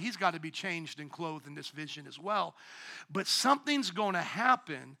 That's why he's got to be changed and clothed in this vision as well. But something's going to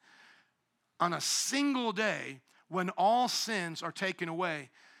happen on a single day when all sins are taken away.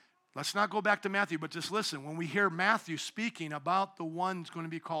 Let's not go back to Matthew, but just listen. When we hear Matthew speaking about the one who's going to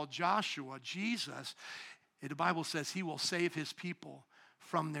be called Joshua, Jesus, the Bible says he will save his people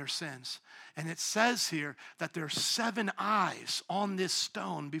from their sins. And it says here that there's 7 eyes on this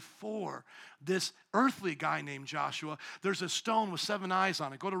stone before this earthly guy named Joshua. There's a stone with 7 eyes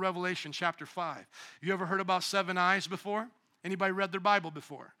on it. Go to Revelation chapter 5. You ever heard about 7 eyes before? Anybody read their Bible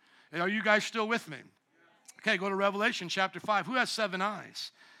before? Are you guys still with me? Okay, go to Revelation chapter 5. Who has 7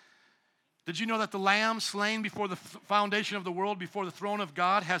 eyes? Did you know that the lamb slain before the foundation of the world, before the throne of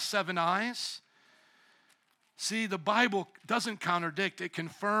God, has 7 eyes? See, the Bible doesn't contradict, it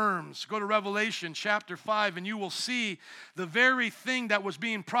confirms. Go to Revelation chapter 5 and you will see the very thing that was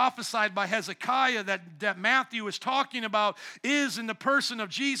being prophesied by Hezekiah that Matthew is talking about is in the person of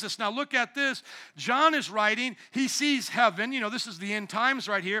Jesus. Now look at this. John is writing, he sees heaven. You know, this is the end times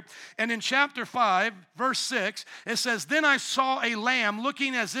right here. And in chapter 5, verse 6, it says, "Then I saw a lamb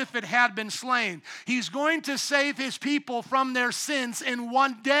looking as if it had been slain." He's going to save his people from their sins in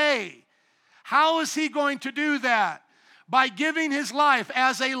one day. How is he going to do that? By giving his life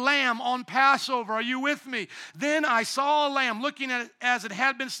as a lamb on Passover. Are you with me? Then I saw a lamb looking at it as it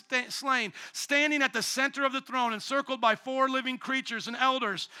had been slain, standing at the center of the throne, encircled by 4 living creatures and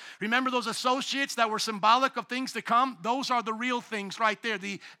elders. Remember those associates that were symbolic of things to come? Those are the real things right there,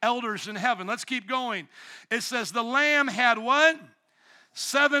 the elders in heaven. Let's keep going. It says the lamb had what?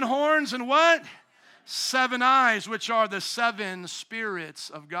 7 horns and what? 7 eyes, which are the 7 spirits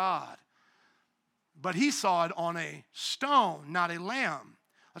of God. But he saw it on a stone, not a lamb.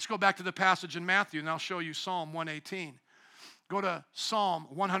 Let's go back to the passage in Matthew, and I'll show you Psalm 118. Go to Psalm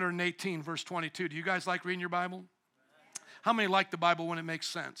 118, verse 22. Do you guys like reading your Bible? How many like the Bible when it makes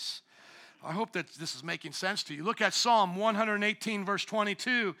sense? I hope that this is making sense to you. Look at Psalm 118, verse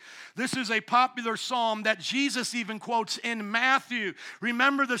 22. This is a popular psalm that Jesus even quotes in Matthew.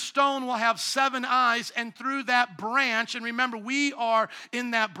 Remember, the stone will have 7 eyes, and through that branch, and remember, we are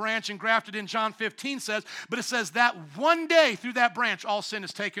in that branch and grafted in, John 15 says, but it says that one day through that branch, all sin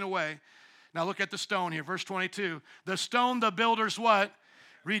is taken away. Now look at the stone here, verse 22. The stone the builders what?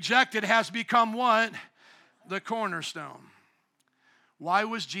 Rejected has become what? The cornerstone. Why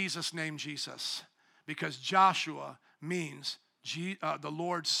was Jesus named Jesus? Because Joshua means the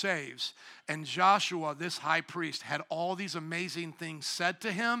Lord saves. And Joshua, this high priest, had all these amazing things said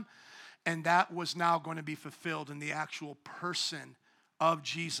to him, and that was now going to be fulfilled in the actual person of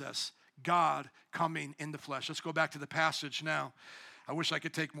Jesus, God coming in the flesh. Let's go back to the passage now. I wish I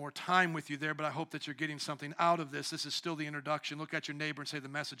could take more time with you there, but I hope that you're getting something out of this. This is still the introduction. Look at your neighbor and say, the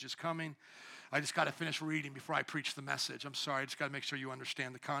message is coming. I just got to finish reading before I preach the message. I'm sorry. I just got to make sure you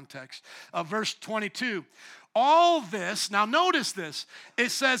understand the context. Verse 22. All this, now notice this,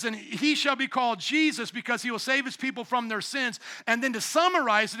 it says, and he shall be called Jesus because he will save his people from their sins. And then to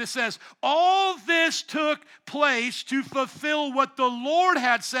summarize it, it says, all this took place to fulfill what the Lord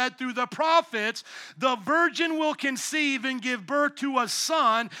had said through the prophets. The virgin will conceive and give birth to a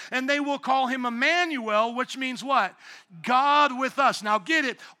son, and they will call him Emmanuel, which means what? God with us. Now get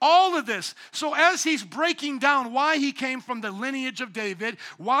it, all of this. So as he's breaking down why he came from the lineage of David,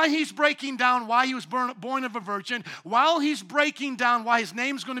 why he's breaking down why he was born of a virgin, while he's breaking down why his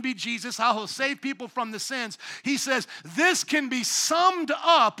name's going to be Jesus, how he'll save people from the sins, he says this can be summed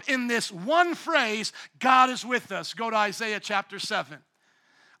up in this one phrase, God is with us. Go to Isaiah chapter 7.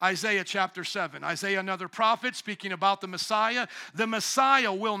 Isaiah chapter 7. Isaiah, another prophet, speaking about the Messiah. The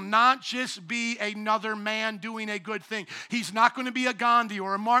Messiah will not just be another man doing a good thing. He's not going to be a Gandhi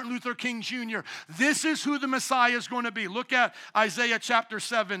or a Martin Luther King Jr. This is who the Messiah is going to be. Look at Isaiah chapter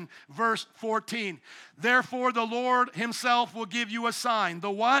 7, verse 14. Therefore, the Lord himself will give you a sign. The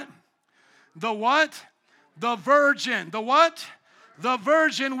what? The what? The virgin. The what? The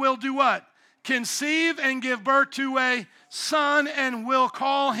virgin will do what? Conceive and give birth to a son, and will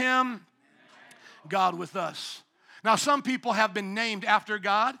call him God with us. Now, some people have been named after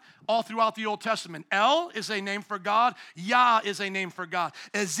God all throughout the Old Testament. El is a name for God. Yah is a name for God.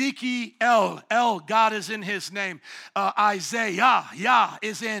 Ezekiel, El, God is in his name. Isaiah, Yah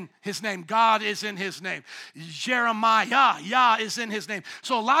is in his name. God is in his name. Jeremiah, Yah is in his name.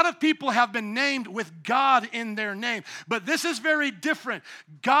 So a lot of people have been named with God in their name. But this is very different.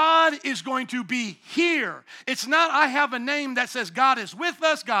 God is going to be here. It's not I have a name that says God is with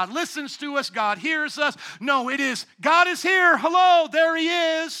us, God listens to us, God hears us. No, it is God is here. Hello, there he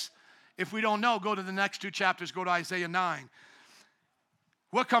is. If we don't know, go to the next 2 chapters. Go to Isaiah 9.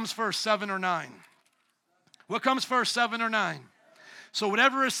 What comes first, 7 or 9? What comes first, 7 or 9? So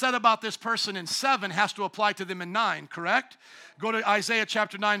whatever is said about this person in 7 has to apply to them in 9, correct? Go to Isaiah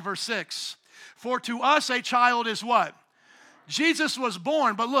chapter 9, verse 6. For to us a child is what? Jesus was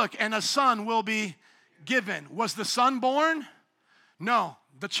born, but look, and a son will be given. Was the son born? No,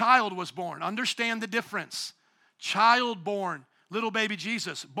 the child was born. Understand the difference. Child born, little baby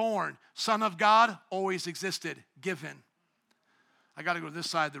Jesus, born. Son of God, always existed, given. I got to go to this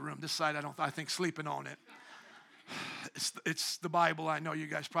side of the room. This side, I think sleeping on it. It's the Bible. I know you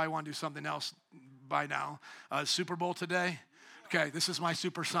guys probably want to do something else by now. Super Bowl today. Okay, this is my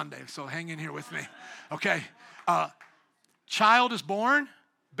Super Sunday, so hang in here with me. Okay, child is born,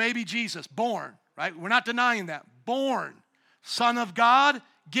 baby Jesus, born, right? We're not denying that. Born, Son of God,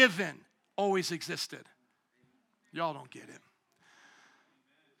 given, always existed. Y'all don't get it.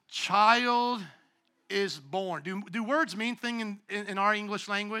 Child is born. Do words mean things in our English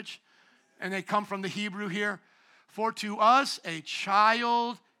language? And they come from the Hebrew here. For to us a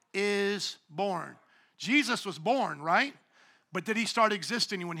child is born. Jesus was born, right? But did he start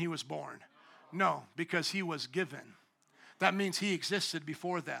existing when he was born? No, because he was given. That means he existed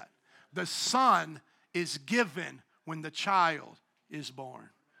before that. The Son is given when the child is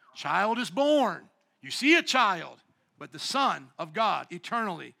born. Child is born. You see a child, but the Son of God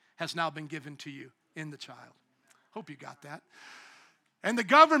eternally has now been given to you in the child. Hope you got that. And the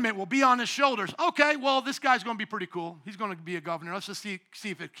government will be on his shoulders. Okay, well, this guy's going to be pretty cool. He's going to be a governor. Let's just see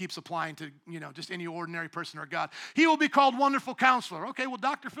if it keeps applying to, just any ordinary person or God. He will be called Wonderful Counselor. Okay, well,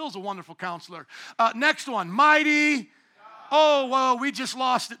 Dr. Phil's a wonderful counselor. Next one, Mighty. Oh, well, we just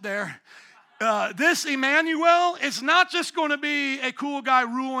lost it there. This Emmanuel is not just going to be a cool guy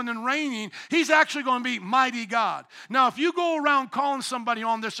ruling and reigning. He's actually going to be mighty God. Now, if you go around calling somebody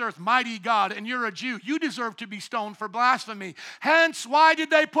on this earth mighty God and you're a Jew, you deserve to be stoned for blasphemy. Hence, why did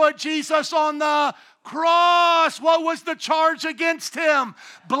they put Jesus on the cross? What was the charge against him?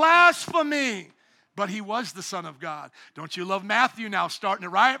 Blasphemy. But he was the Son of God. Don't you love Matthew now, starting it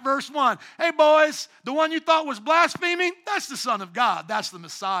right at verse 1. Hey, boys, the one you thought was blaspheming, that's the Son of God. That's the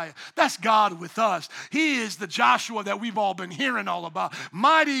Messiah. That's God with us. He is the Joshua that we've all been hearing all about.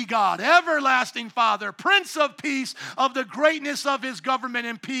 Mighty God, everlasting Father, Prince of Peace, of the greatness of his government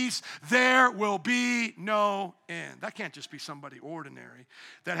and peace, there will be no end. That can't just be somebody ordinary.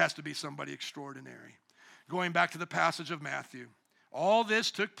 That has to be somebody extraordinary. Going back to the passage of Matthew, all this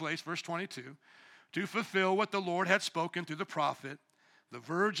took place, verse 22, to fulfill what the Lord had spoken through the prophet. The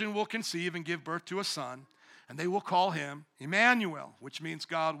virgin will conceive and give birth to a son, and they will call him Emmanuel, which means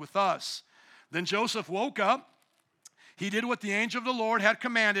God with us. Then Joseph woke up. He did what the angel of the Lord had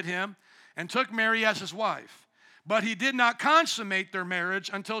commanded him and took Mary as his wife. But he did not consummate their marriage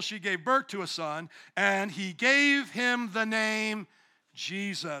until she gave birth to a son, and he gave him the name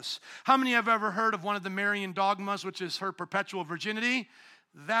Jesus. How many have ever heard of one of the Marian dogmas, which is her perpetual virginity?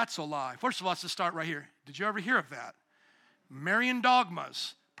 That's a lie. First of all, let's just start right here. Did you ever hear of that? Marian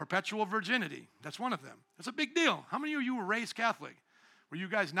dogmas, perpetual virginity. That's one of them. That's a big deal. How many of you were raised Catholic? Were you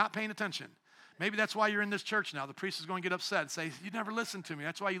guys not paying attention? Maybe that's why you're in this church now. The priest is going to get upset and say, you never listened to me.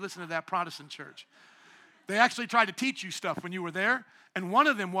 That's why you listen to that Protestant church. They actually tried to teach you stuff when you were there, and one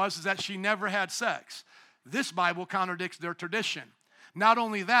of them was that she never had sex. This Bible contradicts their tradition. Not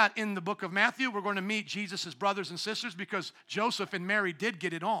only that, in the book of Matthew, we're going to meet Jesus' brothers and sisters because Joseph and Mary did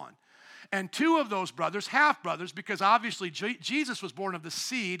get it on. And two of those brothers, half-brothers, because obviously Jesus was born of the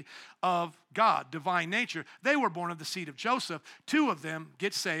seed of God, divine nature. They were born of the seed of Joseph. Two of them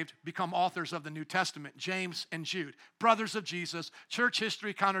get saved, become authors of the New Testament, James and Jude, brothers of Jesus. Church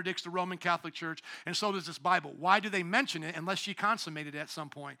history contradicts the Roman Catholic Church, and so does this Bible. Why do they mention it unless she consummated it at some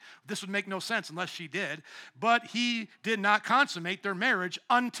point? This would make no sense unless she did. But he did not consummate their marriage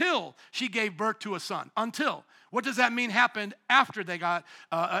until she gave birth to a son. Until. What does that mean happened after they got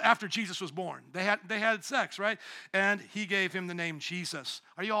after Jesus was born? They had sex, right? And he gave him the name Jesus.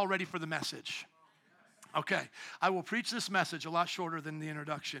 Are you all ready for the message? Okay, I will preach this message a lot shorter than the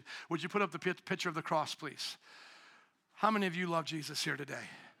introduction. Would you put up the picture of the cross, please? How many of you love Jesus here today?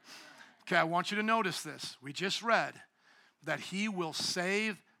 Okay, I want you to notice this. We just read that he will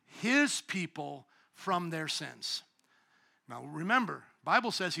save his people from their sins. Now remember,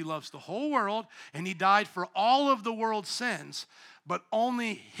 Bible says he loves the whole world and he died for all of the world's sins, but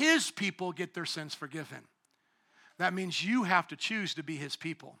only his people get their sins forgiven. That means you have to choose to be his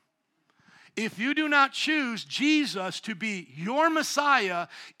people. If you do not choose Jesus to be your Messiah,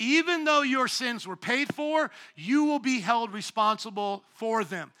 even though your sins were paid for, you will be held responsible for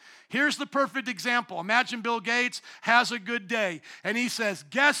them. Here's the perfect example. Imagine Bill Gates has a good day, and he says,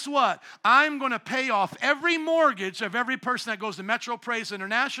 guess what? I'm going to pay off every mortgage of every person that goes to Metro Praise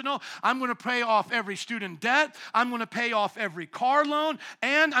International. I'm going to pay off every student debt. I'm going to pay off every car loan,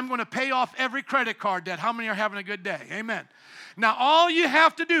 and I'm going to pay off every credit card debt. How many are having a good day? Amen. Now, all you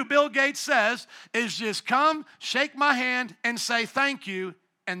have to do, Bill Gates says, is just come, shake my hand, and say thank you,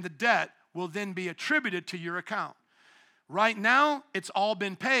 and the debt will then be attributed to your account. Right now, it's all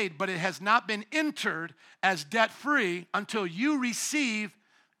been paid, but it has not been entered as debt-free until you receive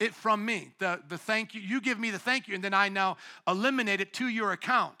it from me. The thank you, you give me the thank you, and then I now eliminate it to your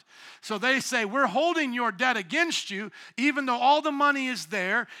account. So they say, we're holding your debt against you, even though all the money is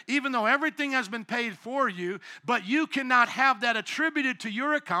there, even though everything has been paid for you, but you cannot have that attributed to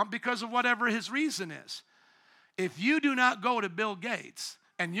your account because of whatever his reason is. If you do not go to Bill Gates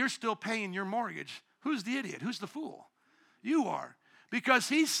and you're still paying your mortgage, who's the idiot? Who's the fool? You are. Because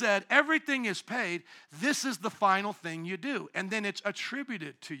he said, everything is paid. This is the final thing you do. And then it's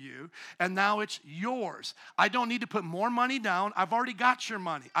attributed to you. And now it's yours. I don't need to put more money down. I've already got your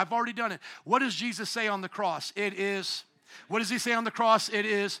money. I've already done it. What does Jesus say on the cross? It is. What does he say on the cross? It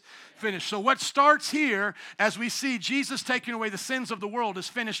is finished. So what starts here as we see Jesus taking away the sins of the world is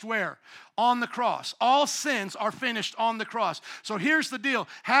finished where? On the cross. All sins are finished on the cross. So here's the deal.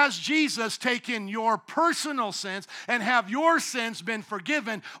 Has Jesus taken your personal sins and have your sins been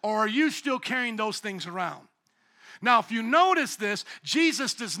forgiven, or are you still carrying those things around? Now, if you notice this,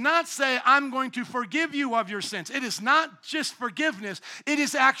 Jesus does not say, I'm going to forgive you of your sins. It is not just forgiveness. It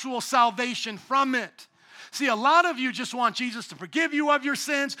is actual salvation from it. See, a lot of you just want Jesus to forgive you of your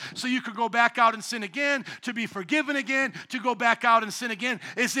sins so you could go back out and sin again, to be forgiven again, to go back out and sin again.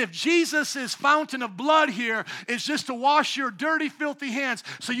 As if Jesus' fountain of blood here is just to wash your dirty, filthy hands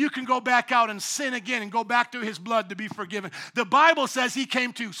so you can go back out and sin again and go back to his blood to be forgiven. The Bible says he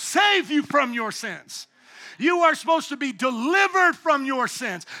came to save you from your sins. You are supposed to be delivered from your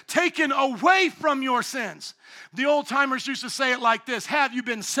sins, taken away from your sins. The old timers used to say it like this: have you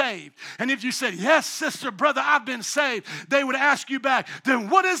been saved? And if you said, yes, sister, brother, I've been saved, they would ask you back, then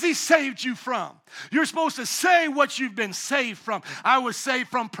what has he saved you from? You're supposed to say what you've been saved from. I was saved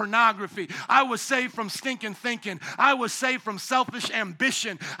from pornography. I was saved from stinking thinking. I was saved from selfish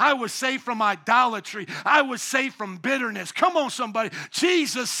ambition. I was saved from idolatry. I was saved from bitterness. Come on, somebody.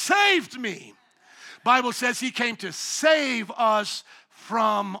 Jesus saved me. Bible says he came to save us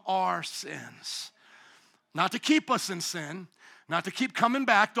from our sins. Not to keep us in sin, not to keep coming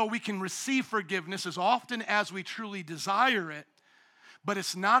back, though we can receive forgiveness as often as we truly desire it, but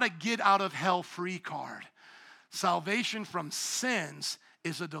it's not a get-out-of-hell-free card. Salvation from sins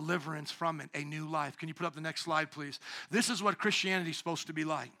is a deliverance from it, a new life. Can you put up the next slide, please? This is what Christianity is supposed to be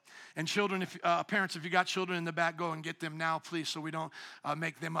like. And children, parents, if you got children in the back, go and get them now, please, so we don't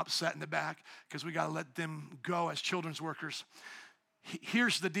make them upset in the back, because we got to let them go as children's workers.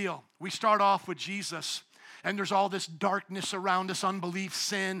 Here's the deal. We start off with Jesus, and there's all this darkness around us: unbelief,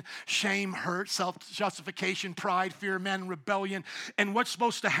 sin, shame, hurt, self-justification, pride, fear, man, rebellion. And what's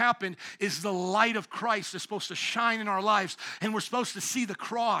supposed to happen is the light of Christ is supposed to shine in our lives, and we're supposed to see the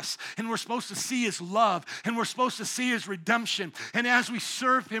cross, and we're supposed to see his love, and we're supposed to see his redemption. And as we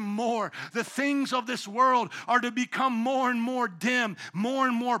serve him more, the things of this world are to become more and more dim, more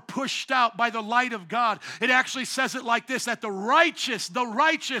and more pushed out by the light of God. It actually says it like this, that the righteous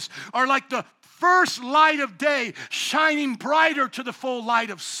are like the first light of day, shining brighter to the full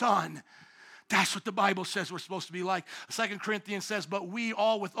light of sun. That's what the Bible says we're supposed to be like. 2 Corinthians says, but we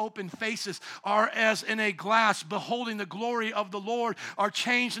all with open faces are as in a glass, beholding the glory of the Lord, are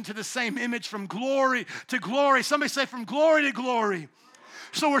changed into the same image from glory to glory. Somebody say, from glory to glory.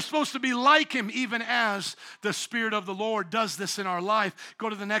 So we're supposed to be like him, even as the Spirit of the Lord does this in our life. Go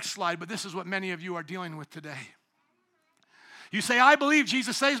to the next slide, but this is what many of you are dealing with today. You say, I believe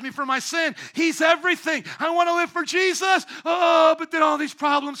Jesus saves me from my sin. He's everything. I want to live for Jesus. Oh, but then all these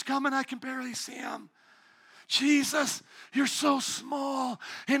problems come and I can barely see him. Jesus, you're so small.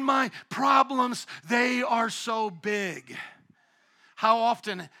 And my problems, they are so big. How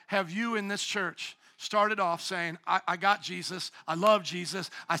often have you in this church started off saying, I got Jesus, I love Jesus,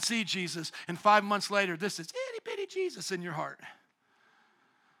 I see Jesus, and 5 months later, this is itty-bitty Jesus in your heart?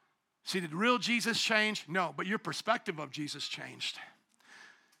 See, did real Jesus change? No, but your perspective of Jesus changed.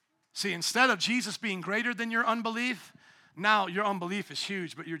 See, instead of Jesus being greater than your unbelief, now your unbelief is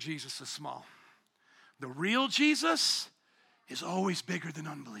huge, but your Jesus is small. The real Jesus is always bigger than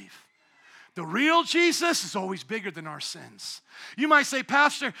unbelief. The real Jesus is always bigger than our sins. You might say,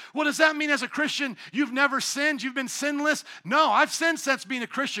 Pastor, what does that mean as a Christian? You've never sinned? You've been sinless? No, I've sinned since being a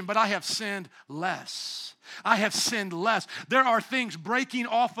Christian, but I have sinned less. I have sinned less. There are things breaking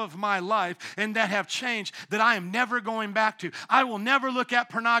off of my life and that have changed that I am never going back to. I will never look at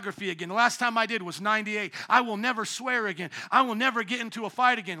pornography again. The last time I did was 98. I will never swear again. I will never get into a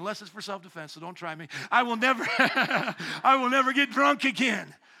fight again, unless it's for self-defense, so don't try me. I will never get drunk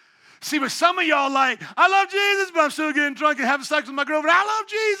again. See, but some of y'all like, I love Jesus, but I'm still getting drunk and having sex with my girlfriend. I love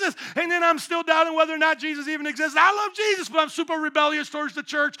Jesus. And then I'm still doubting whether or not Jesus even exists. I love Jesus, but I'm super rebellious towards the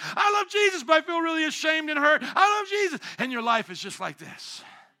church. I love Jesus, but I feel really ashamed and hurt. I love Jesus. And your life is just like this.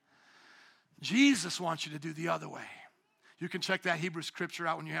 Jesus wants you to do the other way. You can check that Hebrew scripture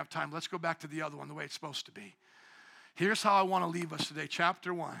out when you have time. Let's go back to the other one, the way it's supposed to be. Here's how I want to leave us today.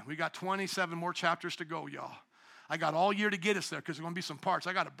 Chapter 1. We got 27 more chapters to go, y'all. I got all year to get us there because there's going to be some parts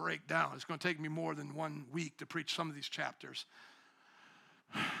I got to break down. It's going to take me more than 1 week to preach some of these chapters.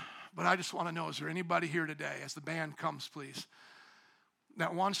 But I just want to know, is there anybody here today, as the band comes, please,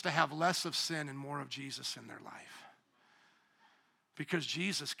 that wants to have less of sin and more of Jesus in their life? Because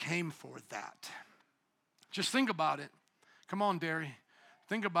Jesus came for that. Just think about it. Come on, Derry.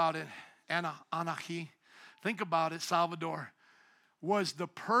 Think about it. Anahi. Think about it, Salvador. Was the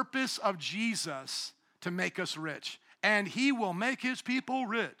purpose of Jesus to make us rich? And he will make his people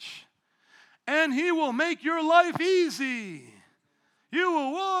rich. And he will make your life easy. You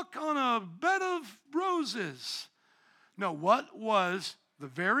will walk on a bed of roses. No, what was the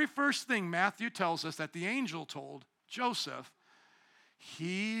very first thing Matthew tells us that the angel told Joseph?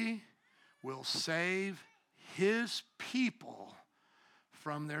 He will save his people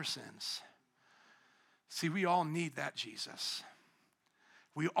from their sins. See, we all need that Jesus.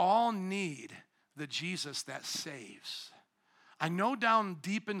 We all need the Jesus that saves. I know down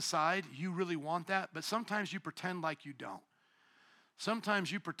deep inside you really want that, but sometimes you pretend like you don't.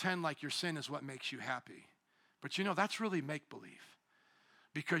 Sometimes you pretend like your sin is what makes you happy. But you know, that's really make-believe.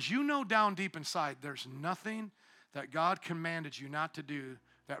 Because you know down deep inside there's nothing that God commanded you not to do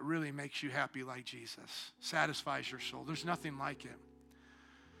that really makes you happy like Jesus, satisfies your soul. There's nothing like it.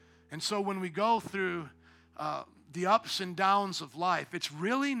 And so when we go through the ups and downs of life, it's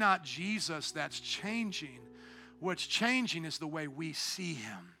really not Jesus that's changing. What's changing is the way we see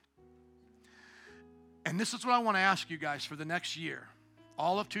him. And this is what I want to ask you guys for the next year,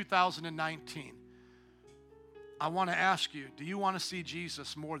 all of 2019. I want to ask you, do you want to see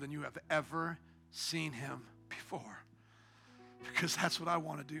Jesus more than you have ever seen him before? Because that's what I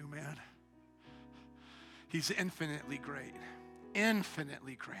want to do, man. He's infinitely great.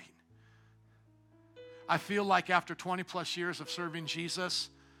 Infinitely great. I feel like after 20 plus years of serving Jesus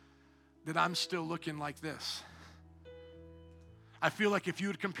that I'm still looking like this. I feel like if you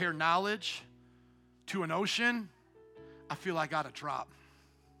would compare knowledge to an ocean, I feel I got to drop.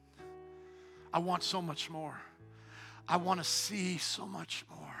 I want so much more. I want to see so much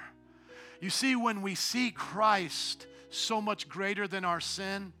more. You see, when we see Christ so much greater than our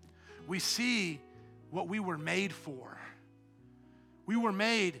sin, we see what we were made for. We were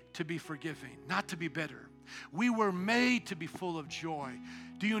made to be forgiving, not to be bitter. We were made to be full of joy.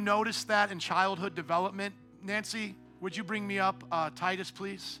 Do you notice that in childhood development? Nancy, would you bring me up Titus,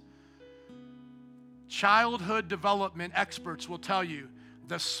 please? Childhood development experts will tell you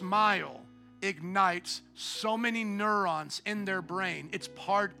the smile ignites so many neurons in their brain. It's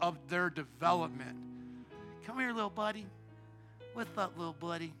part of their development. Come here, little buddy. What's up, little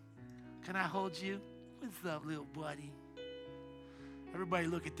buddy? Can I hold you? What's up, little buddy? Everybody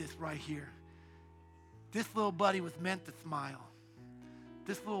look at this right here. This little buddy was meant to smile.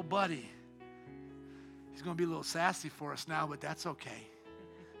 This little buddy, he's going to be a little sassy for us now, but that's okay.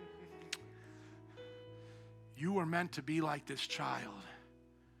 You were meant to be like this child.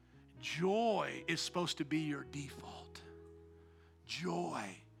 Joy is supposed to be your default. Joy,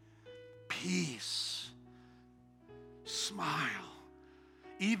 peace, smile.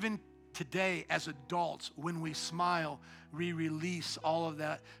 Even today, as adults, when we smile, we release all of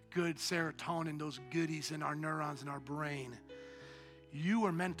that good serotonin, those goodies in our neurons in our brain. You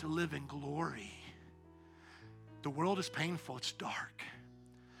are meant to live in glory. The world is painful, it's dark,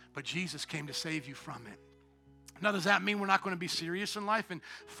 but Jesus came to save you from it. Now, does that mean we're not going to be serious in life and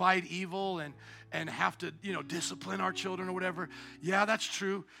fight evil and have to, discipline our children or whatever? Yeah, that's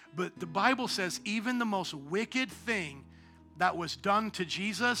true. But the Bible says even the most wicked thing that was done to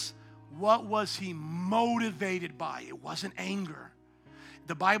Jesus, what was he motivated by? It wasn't anger.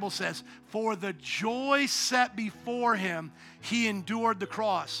 the Bible says, for the joy set before him, he endured the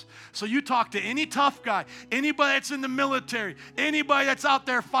cross. So you talk to any tough guy, anybody that's in the military, anybody that's out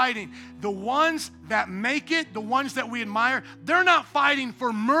there fighting, the ones that make it, the ones that we admire, they're not fighting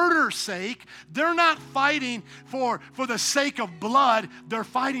for murder's sake. They're not fighting for the sake of blood. They're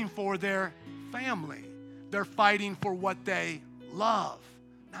fighting for their family. They're fighting for what they love,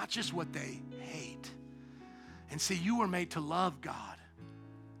 not just what they hate. And see, you were made to love God.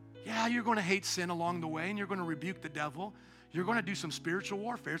 Yeah, you're going to hate sin along the way, and you're going to rebuke the devil. You're going to do some spiritual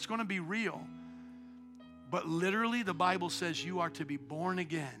warfare. It's going to be real. But literally, the Bible says you are to be born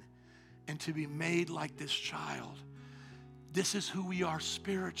again and to be made like this child. This is who we are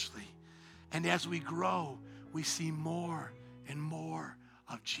spiritually. And as we grow, we see more and more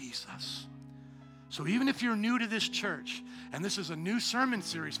of Jesus. So even if you're new to this church, and this is a new sermon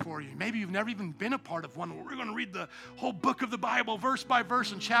series for you, maybe you've never even been a part of one where we're going to read the whole book of the Bible, verse by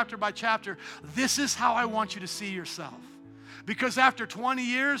verse and chapter by chapter, this is how I want you to see yourself. Because after 20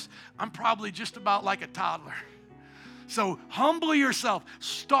 years, I'm probably just about like a toddler. So humble yourself.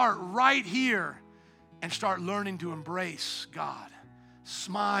 Start right here and start learning to embrace God.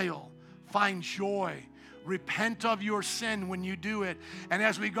 Smile. Find joy. Repent of your sin when you do it. And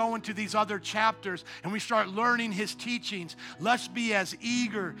as we go into these other chapters and we start learning his teachings, let's be as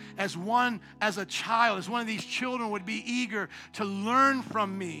eager as a child, as one of these children would be eager to learn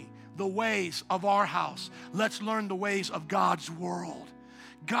from me the ways of our house. Let's learn the ways of God's world.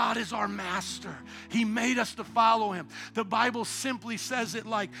 God is our master. He made us to follow him. The Bible simply says it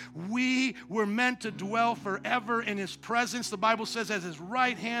like we were meant to dwell forever in his presence. The Bible says at his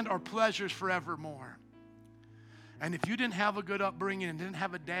right hand are pleasures forevermore. And if you didn't have a good upbringing and didn't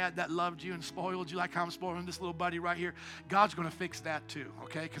have a dad that loved you and spoiled you like I'm spoiling this little buddy right here, God's going to fix that too,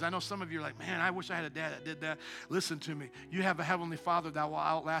 okay? Because I know some of you are like, man, I wish I had a dad that did that. Listen to me. You have a heavenly Father that will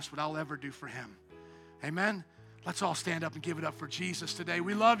outlast what I'll ever do for him. Amen? Let's all stand up and give it up for Jesus today.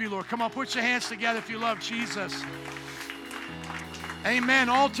 We love you, Lord. Come on, put your hands together if you love Jesus. Amen.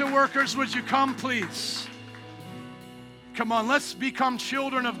 Altar workers, would you come, please? Come on, let's become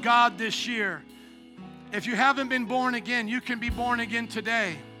children of God this year. If you haven't been born again, you can be born again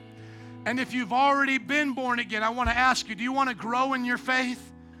today. And if you've already been born again, I want to ask you, do you want to grow in your faith?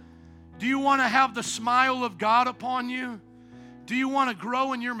 Do you want to have the smile of God upon you? Do you want to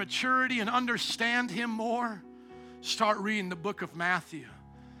grow in your maturity and understand him more? Start reading the book of Matthew,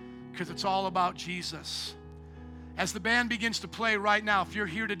 because it's all about Jesus. As the band begins to play right now, if you're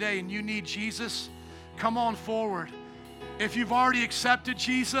here today and you need Jesus, come on forward. If you've already accepted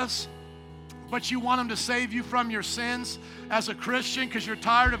Jesus, but you want him to save you from your sins as a Christian because you're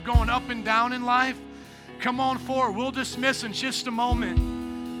tired of going up and down in life, come on forward. We'll dismiss in just a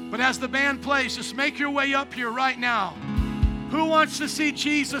moment. But as the band plays, just make your way up here right now. Who wants to see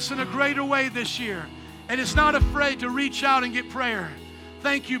Jesus in a greater way this year and is not afraid to reach out and get prayer?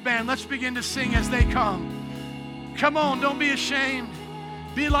 Thank you, band. Let's begin to sing as they come. Come on, don't be ashamed.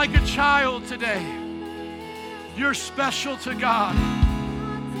 Be like a child today. You're special to God.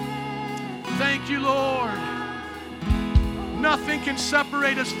 Thank you, Lord. Nothing can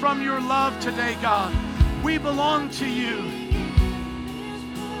separate us from your love today, God. We belong to you.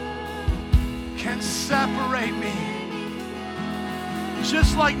 Can separate me.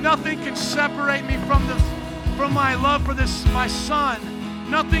 Just like nothing can separate me from my love for my son.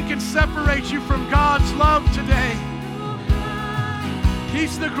 Nothing can separate you from God's love today.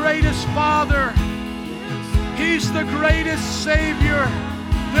 He's the greatest Father. He's the greatest Savior.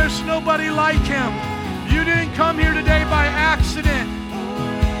 There's nobody like him. You didn't come here today by accident.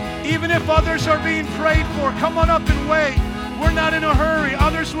 Even if others are being prayed for, come on up and wait. We're not in a hurry.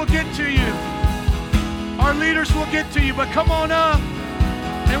 Others will get to you. Our leaders will get to you, but come on up.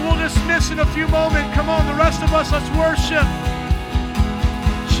 And we'll dismiss in a few moments. Come on, the rest of us, let's worship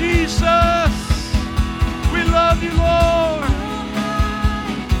Jesus.